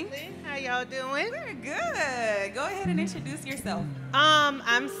morning. How y'all doing? We're good. Go ahead and introduce yourself.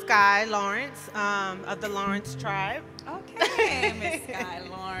 I'm Sky Lawrence of the Lawrence tribe. Okay, Miss Sky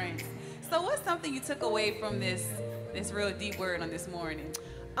Lawrence. So what's something you took away from this real deep word on this morning?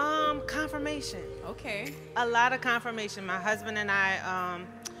 Confirmation. Okay. A lot of confirmation. My husband and I,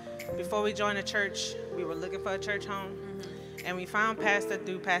 before we joined the church, we were looking for a church home, and we found Pastor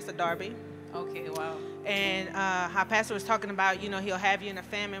through Pastor Darby. Okay, wow. And how Pastor was talking about, he'll have you in a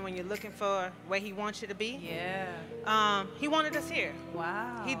famine when you're looking for where he wants you to be. Yeah. He wanted us here.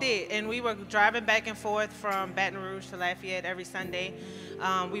 Wow. He did. And we were driving back and forth from Baton Rouge to Lafayette every Sunday.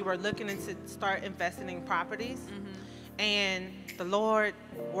 We were looking to start investing in properties. And the Lord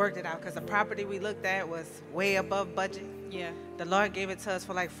worked it out because the property we looked at was way above budget. Yeah. The Lord gave it to us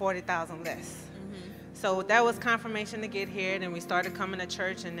for like $40,000 less. So that was confirmation to get here. Then we started coming to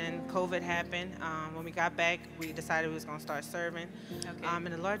church, and then COVID happened. When we got back, we decided we was going to start serving. Okay. And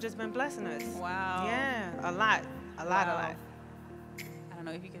the Lord just been blessing us. Wow. Yeah, a lot. I don't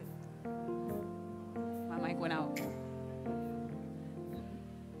know if you could. My mic went out.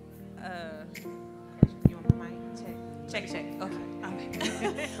 You want my mic? Check.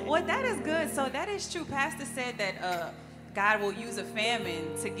 Okay. Well, that is good. So that is true. Pastor said that God will use a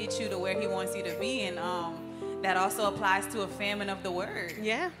famine to get you to where he wants you to be. And that also applies to a famine of the word.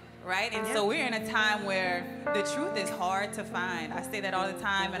 Yeah. Right? And so we're in a time where the truth is hard to find. I say that all the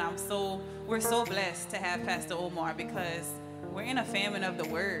time, and we're so blessed to have Pastor Omar because we're in a famine of the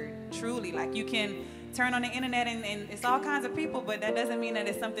word. Truly. Like, you can turn on the internet and it's all kinds of people, but that doesn't mean that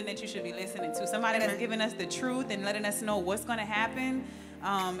it's something that you should be listening to. Somebody that's giving us the truth and letting us know what's going to happen,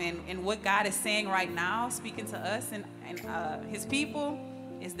 and what God is saying right now, speaking to us and his people,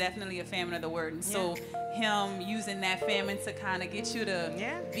 is definitely a famine of the word. And so him using that famine to kind of get you to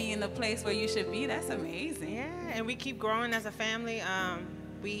be in the place where you should be, that's amazing. Yeah, and we keep growing as a family.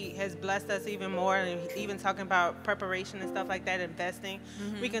 We has blessed us even more, and even talking about preparation and stuff like that, investing.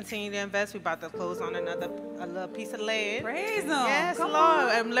 We continue to invest. We about to close on a little piece of land. Praise him. Yes, Come Lord. on.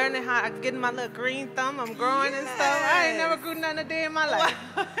 I'm learning how I'm getting my little green thumb. I'm growing and stuff. I ain't never grew nothing a day in my life.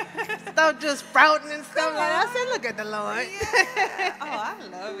 Stuff just sprouting and stuff. Like I said, look at the Lord. Yeah. Oh, I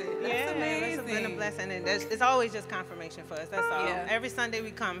love it. That's amazing. It's been a blessing, and it's always just confirmation for us. That's all. Yeah. Every Sunday we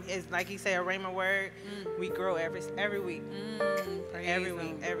come, it's like he said, a rhema word. We grow every week. Every week.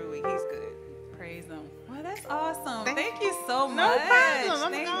 He's good. Praise him. Well, that's awesome. Thank you so much. No problem.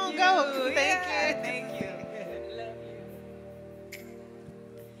 I'm Thank gonna you. go. Thank you. Thank you.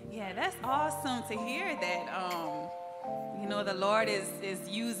 Yeah, that's awesome to hear that. The Lord is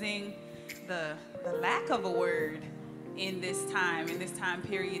using the lack of a word in this time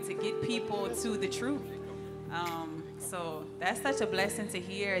period, to get people to the truth. So that's such a blessing to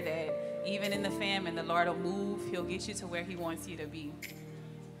hear that even in the famine, the Lord will move. He'll get you to where he wants you to be.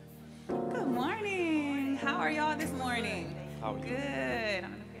 Good morning. How are y'all this morning? How are you? Good. I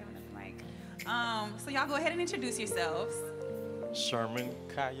don't know if you have another mic. So y'all go ahead and introduce yourselves. Sherman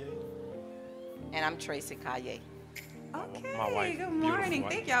Kaye. And I'm Tracy Kaye. Okay. My wife, Good beautiful morning.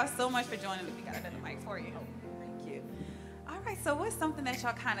 wife. Thank y'all so much for joining us. We got another mic for you. Thank you. All right. So what's something that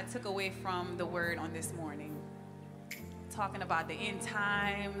y'all kind of took away from the word on this morning? Talking about the end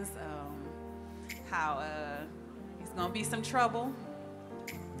times, how it's gonna be some trouble,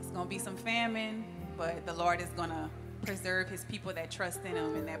 it's gonna be some famine, but the Lord is gonna preserve his people that trust in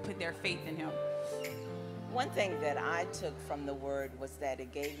him and that put their faith in him. One thing that I took from the word was that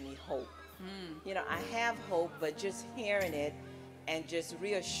it gave me hope. You know, I have hope, but just hearing it and just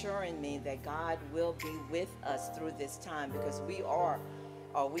reassuring me that God will be with us through this time, because we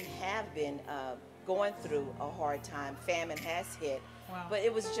have been going through a hard time. Famine has hit. Wow. But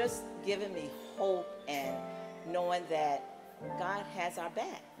it was just giving me hope and knowing that God has our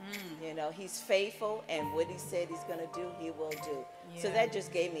back. You know, he's faithful, and what he said he's going to do, he will do. So Yeah. that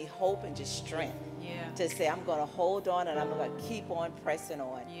just gave me hope and just strength Yeah. to say I'm going to hold on and I'm going to keep on pressing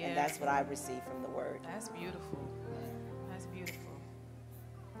on. Yeah. And that's what I received from the word. That's beautiful. That's beautiful.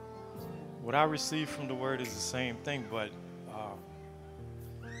 What I received from the word is the same thing, but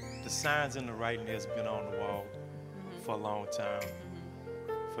the signs and the writing has been on the wall for a long time.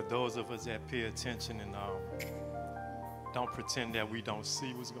 For those of us that pay attention and don't pretend that we don't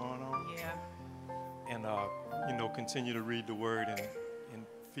see what's going on, Yeah. and you know, continue to read the word and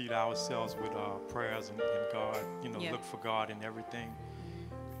feed ourselves with prayers and God, you know, Yeah. look for God in everything.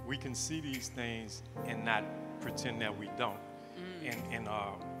 We can see these things and not pretend that we don't, and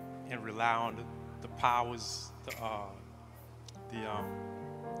rely on the powers, the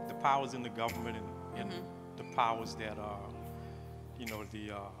powers in the government and the powers that you know,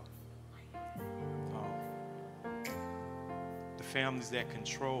 the families that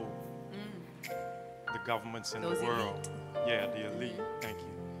control the governments in Those the world. elite. Yeah, the elite. Thank you.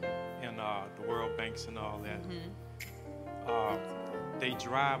 And the world banks and all that. They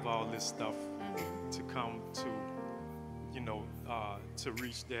drive all this stuff to come to, you know, to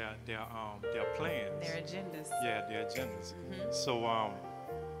reach their plans. Their agendas. Yeah, their agendas. So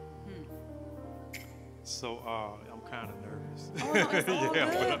I'm kind of nervous. Oh, no, it's all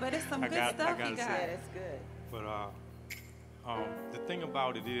Yeah, good, but it's some I good got- I stuff gotta you say got. Yeah, that's good. But the thing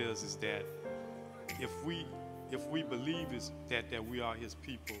about it is that if we believe that we are His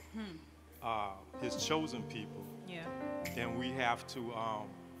people, His chosen people, Yeah. then we have to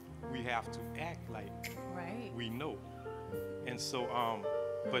act like Right. we know. And so,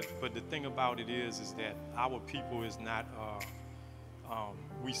 but the thing about it is that our people is not.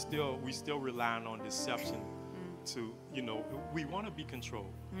 We still relying on deception to, you know, we want to be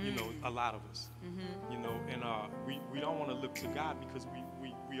controlled. You know, a lot of us. You know, and we don't want to look to God because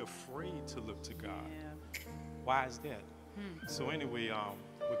we afraid to look to God. Yeah. Why is that? So anyway,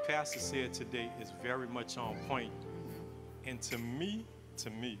 what Pastor said today is very much on point. And to me,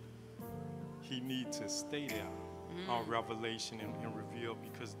 he needs to stay there on revelation and reveal,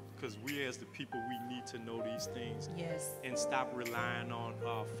 because we as the people, we need to know these things Yes. and stop relying on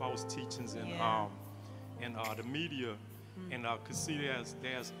false teachings and Yeah. the media. And cause see,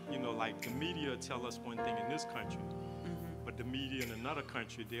 there's you know, like the media tell us one thing in this country, but the media in another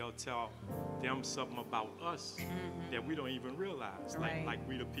country, they'll tell them something about us that we don't even realize. Right. Like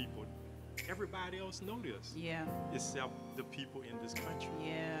we the people. Everybody else know this, Yeah. except the people in this country.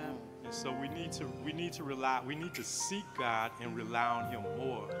 Yeah. And so we need to seek God and rely on Him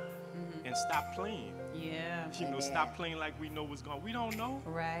more, and stop playing. Yeah. You know, stop playing like we know what's going on. We don't know.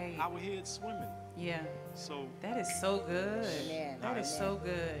 Right. Our head's swimming. Yeah. So That is so good. Amen. That is so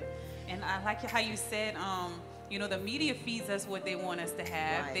good. And I like how you said, you know, the media feeds us what they want us to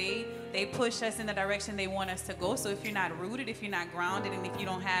have. Right. They push us in the direction they want us to go. So if you're not rooted, if you're not grounded, and if you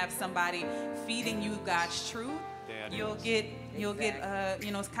don't have somebody feeding you God's truth, There it you'll is. get you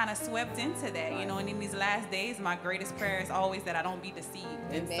know, kind of swept into that. You know, and in these last days, my greatest prayer is always that I don't be deceived.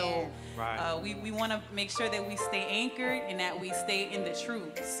 And so Amen. Right. we want to make sure that we stay anchored and that we stay in the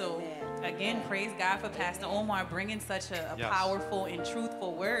truth. So Amen. again, praise God for Pastor Omar bringing such a Yes. powerful and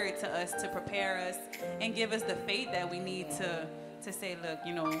truthful word to us to prepare us and give us the faith that we need to say, look,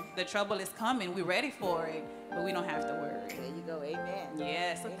 you know, the trouble is coming. We're ready for it, but we don't have to worry. There you go. Amen.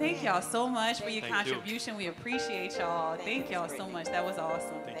 Yeah, so thank y'all so much for your Thank you. contribution. We appreciate y'all. Thank y'all so much. That was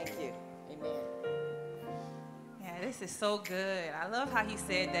awesome. Thank Thank you. Amen. Yeah, this is so good. I love how he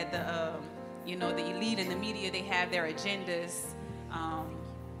said that you know, the elite and the media, they have their agendas.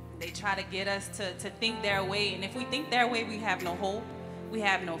 They try to get us to think their way. And if we think their way, we have no hope. We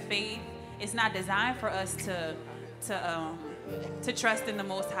have no faith. It's not designed for us to trust in the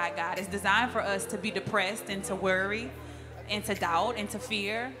Most High God. It's designed for us to be depressed and to worry and to doubt and to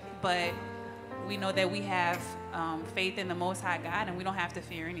fear. But we know that we have faith in the Most High God, and we don't have to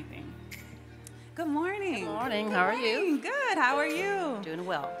fear anything. Good morning. Good morning. How are you? Good. How are you? Doing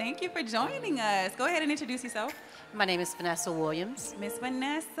well. Thank you for joining us. Go ahead and introduce yourself. My name is Vanessa Williams. Miss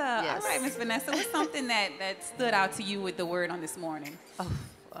Vanessa. Yes. All right, Miss Vanessa, what's something that stood out to you with the word on this morning? Oh,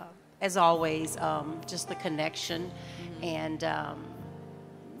 as always, just the connection and,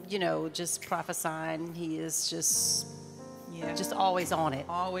 you know, just prophesying. He is just always on it.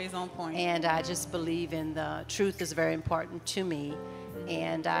 Always on point. And I just believe in the truth is very important to me.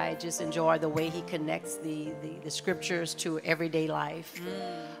 And I just enjoy the way he connects the scriptures to everyday life.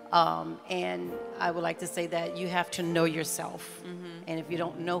 And I would like to say that you have to know yourself. And if you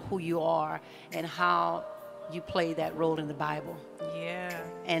don't know who you are and how you play that role in the Bible. Yeah.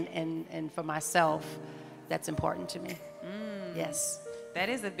 And for myself, that's important to me. Yes. That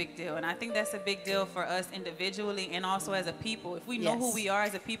is a big deal. And I think that's a big deal for us individually and also as a people. If we know who we are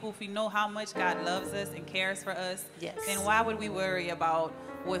as a people, if we know how much God loves us and cares for us, then why would we worry about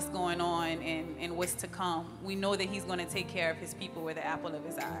what's going on and what's to come? We know that he's going to take care of his people with the apple of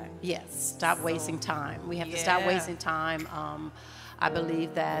his eye. Yes. Stop wasting time. We have to stop wasting time. I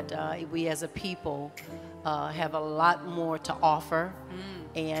believe that we as a people have a lot more to offer.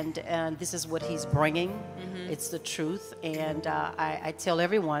 And this is what he's bringing. It's the truth. And I tell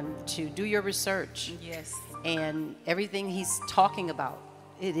everyone to do your research. Yes. And everything he's talking about,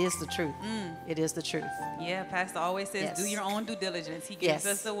 it is the truth. It is the truth. Yeah, Pastor always says, do your own due diligence. He gives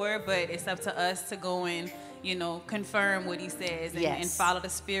us the word, but it's up to us to go and, you know, confirm what he says and follow the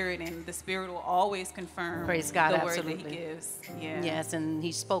Spirit. And the Spirit will always confirm Praise God, the absolutely. word that he gives. Yeah. Yes, and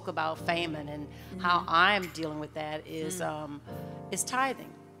he spoke about famine and how I'm dealing with that is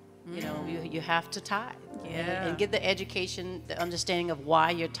tithing. You know, you have to tithe and get the education, the understanding of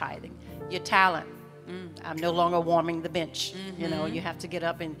why you're tithing. Your talent. I'm no longer warming the bench. You know, you have to get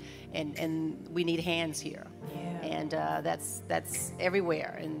up and we need hands here. And that's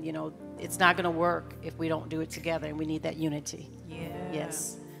everywhere. And, you know, it's not going to work if we don't do it together, and we need that unity.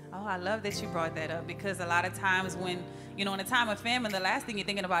 Yes. Oh, I love that you brought that up, because a lot of times when, you know, in a time of famine, the last thing you're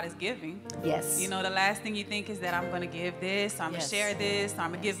thinking about is giving. Yes. You know, the last thing you think is that I'm going to give this, I'm going to share this, I'm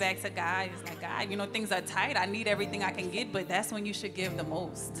going to give back to God. It's like, God, you know, things are tight. I need everything I can get, but that's when you should give the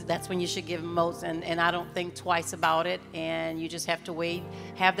most. That's when you should give most, and I don't think twice about it, and you just have to wait,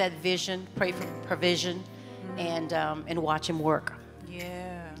 have that vision, pray for provision, and watch him work.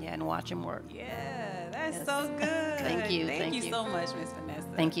 Yeah, and watch him work. Yeah, that's so good. Thank you. Thank you so much, Miss Vanessa.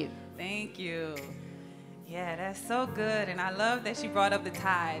 Thank you. Thank you. Yeah, that's so good. And I love that she brought up the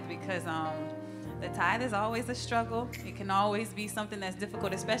tithe, because the tithe is always a struggle. It can always be something that's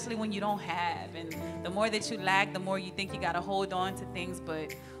difficult, especially when you don't have. And the more that you lack, the more you think you got to hold on to things.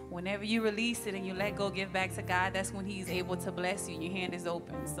 But whenever you release it and you let go, give back to God, that's when he's able to bless you. Your hand is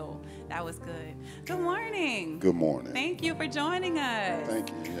open. So that was good. Good morning. Good morning. Thank you for joining us. Thank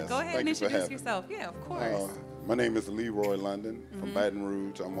you. Yes. Go ahead and introduce yourself. Yeah, of course. My name is Leroy London from Baton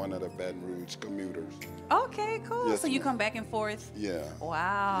Rouge. I'm one of the Baton Rouge commuters. Okay, cool. Yes, so you ma'am. come back and forth? Yeah.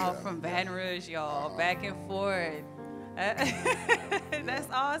 Wow, Yeah. from Baton Rouge, y'all. Back and forth. That's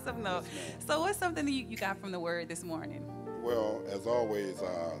awesome, though. So what's something that you got from the word this morning? Well, as always,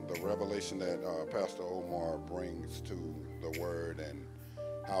 the revelation that Pastor Omar brings to the word and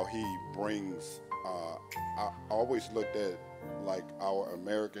how he brings, I always looked at like our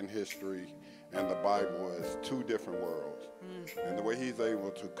American history and the Bible as two different worlds. And the way he's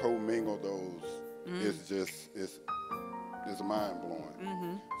able to commingle those is just, it's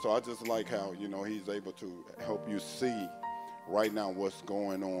mind-blowing. So I just like how, you know, he's able to help you see right now what's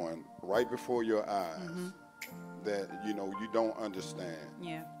going on right before your eyes that, you know, you don't understand.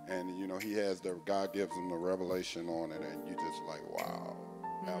 Yeah. And, you know, he has God gives him the revelation on it, and you just like, wow,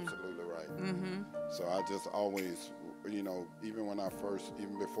 absolutely right. So I just always, you know, even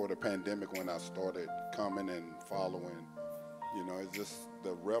before the pandemic, when I started coming and following, you know, it's just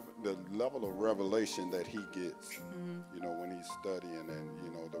the level of revelation that he gets, you know, when he's studying, and, you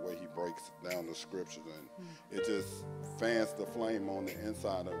know, the way he breaks down the scriptures, and it just fans the flame on the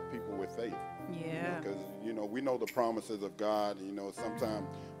inside of people with faith. Yeah. Because, you know, we know the promises of God. You know, sometimes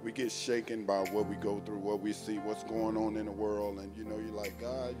we get shaken by what we go through, what we see, what's going on in the world, and, you know, you're like,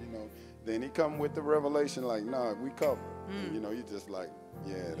 God, you know, then he come with the revelation like, nah, we covered. And, you know, you just like,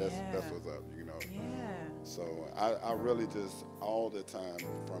 that's what's up, you know. Yeah. So I really just all the time,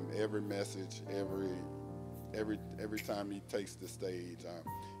 from every message, every time he takes the stage.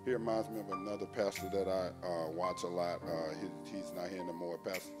 He reminds me of another pastor that I watch a lot. He's not here anymore,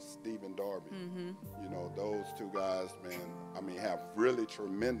 Pastor Stephen Darby. You know, those two guys, man, I mean, have really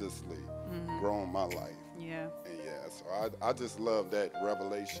tremendously grown my life. Yeah. And so I just love that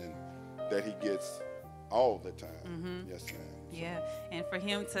revelation that he gets all the time. Yes, ma'am. Yeah, and for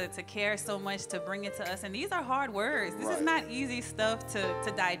him to care so much to bring it to us, and these are hard words. This is not easy stuff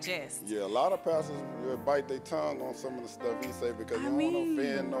to digest. Yeah, a lot of pastors bite their tongue on some of the stuff he say because you don't want to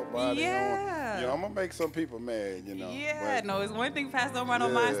offend nobody. Yeah. You know, I'm gonna make some people mad. You know. Yeah, no, it's one thing Pastor Omar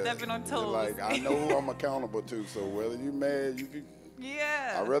don't mind stepping on toes. Like, I know who I'm accountable to, so whether you mad, you can.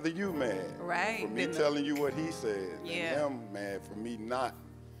 Yeah. I'd rather you mad. Right. For me telling you what he said, than him mad for me not.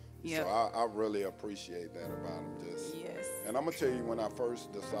 Yep. So I really appreciate that about him. Yes. And I'm going to tell you, when I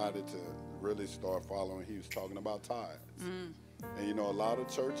first decided to really start following, he was talking about tithes. And, you know, a lot of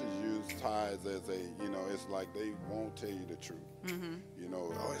churches use tithes as you know, it's like they won't tell you the truth. You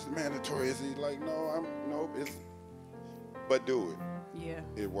know, oh, it's mandatory. Is he like, no, it's, but do it. Yeah.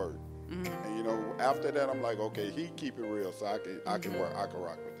 It worked. And, you know, after that, I'm like, okay, he keep it real, so I can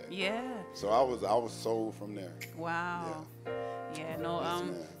rock with that. Yeah. So I was sold from there. Wow. Yeah, no,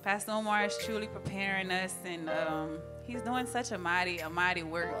 Pastor Omar is truly preparing us, and he's doing such a mighty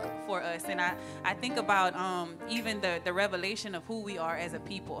work for us. And I think about even the revelation of who we are as a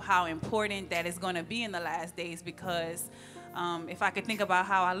people, how important that is going to be in the last days, because if I could think about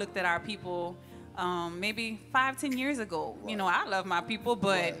how I looked at our people maybe 5-10 years ago, you know, I love my people,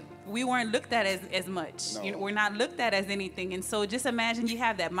 but we weren't looked at as much. No. You know, we're not looked at as anything. And so just imagine you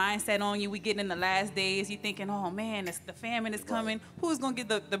have that mindset on you. We get in the last days. You're thinking, oh, man, the famine is coming. Who's going to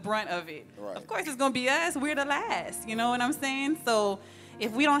get the brunt of it? Of course, it's going to be us. We're the last. You know what I'm saying? So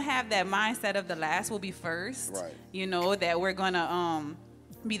if we don't have that mindset of the last will be first, you know, that we're going to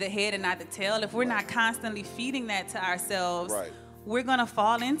be the head and not the tail, if we're not constantly feeding that to ourselves, we're going to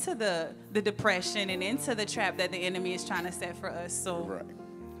fall into the depression and into the trap that the enemy is trying to set for us. So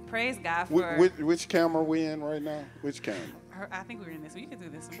praise God for... Which camera we in right now? Which camera? I think we're in this one. You can do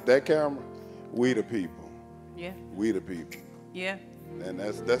this one. That camera? We the people. Yeah. We the people. Yeah. And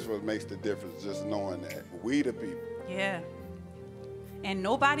that's what makes the difference, just knowing that. We the people. Yeah. And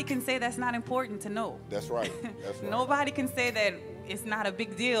nobody can say that's not important to know. That's right. That's right. Nobody can say that it's not a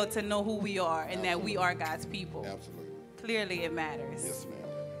big deal to know who we are and that we are God's people. Absolutely. Clearly it matters. Yes, ma'am.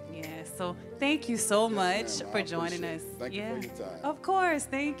 Yeah, so thank you so much for joining us. Thank you for your time. Of course,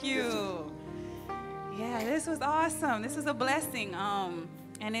 thank you. Yeah, this was awesome. This is a blessing.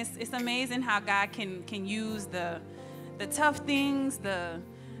 And it's amazing how God can use the tough things, the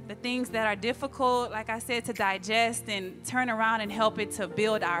things that are difficult, like I said, to digest and turn around and help it to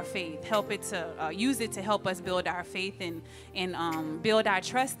build our faith, help it to use it to help us build our faith and build our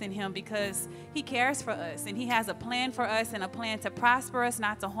trust in him, because he cares for us and he has a plan for us and a plan to prosper us,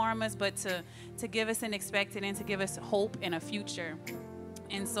 not to harm us, but to give us an expected and to give us hope and a future.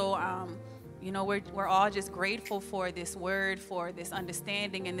 And so, you know, we're all just grateful for this word, for this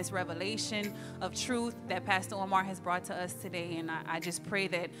understanding and this revelation of truth that Pastor Omar has brought to us today. And I just pray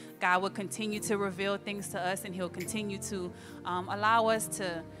that God will continue to reveal things to us, and he'll continue to allow us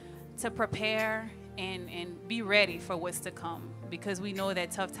to prepare and be ready for what's to come, because we know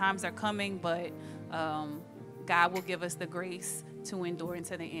that tough times are coming, but God will give us the grace to endure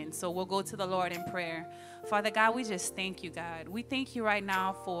into the end. So we'll go to the Lord in prayer. Father God, we just thank you, God. We thank you right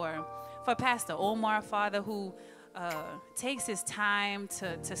now for Pastor Omar, Father, who takes his time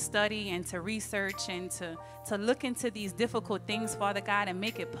to study and to research and to look into these difficult things, Father God, and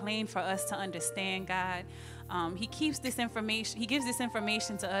make it plain for us to understand, God. He keeps this information. He gives this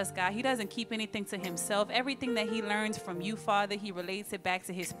information to us, God. He doesn't keep anything to himself. Everything that he learns from you, Father, he relates it back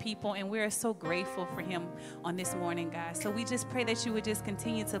to his people, and we are so grateful for him on this morning, God. So we just pray that you would just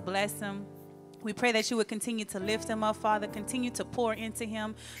continue to bless him. We pray that you would continue to lift him up, Father, continue to pour into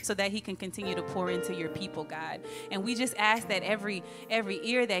him so that he can continue to pour into your people, God. And we just ask that every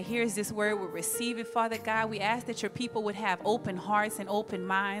ear that hears this word will receive it, Father God. We ask that your people would have open hearts and open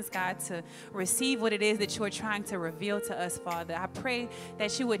minds, God, to receive what it is that you are trying to reveal to us, Father. I pray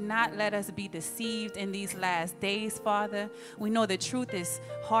that you would not let us be deceived in these last days, Father. We know the truth is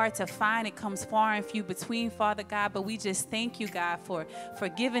hard to find. It comes far and few between, Father God, but we just thank you, God, for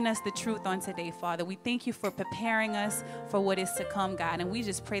giving us the truth on today, day, Father. We thank you for preparing us for what is to come, God. And we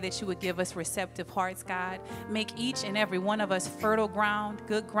just pray that you would give us receptive hearts, God. Make each and every one of us fertile ground,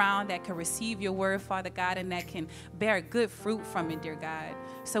 good ground that can receive your word, Father God, and that can bear good fruit from it, dear God.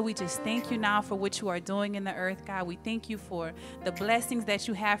 So we just thank you now for what you are doing in the earth, God. We thank you for the blessings that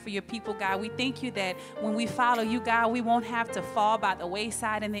you have for your people, God. We thank you that when we follow you, God, we won't have to fall by the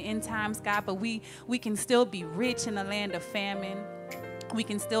wayside in the end times, God, but we can still be rich in the land of famine. We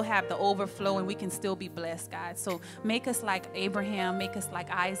can still have the overflow, and we can still be blessed, God. So make us like Abraham, make us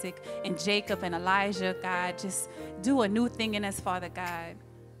like Isaac and Jacob and Elijah, God. Just do a new thing in us, Father God.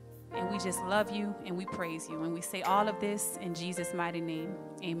 And we just love you and we praise you. And we say all of this in Jesus' mighty name.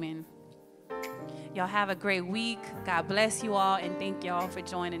 Amen. Y'all have a great week. God bless you all, and thank y'all for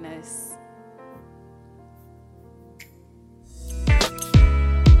joining us.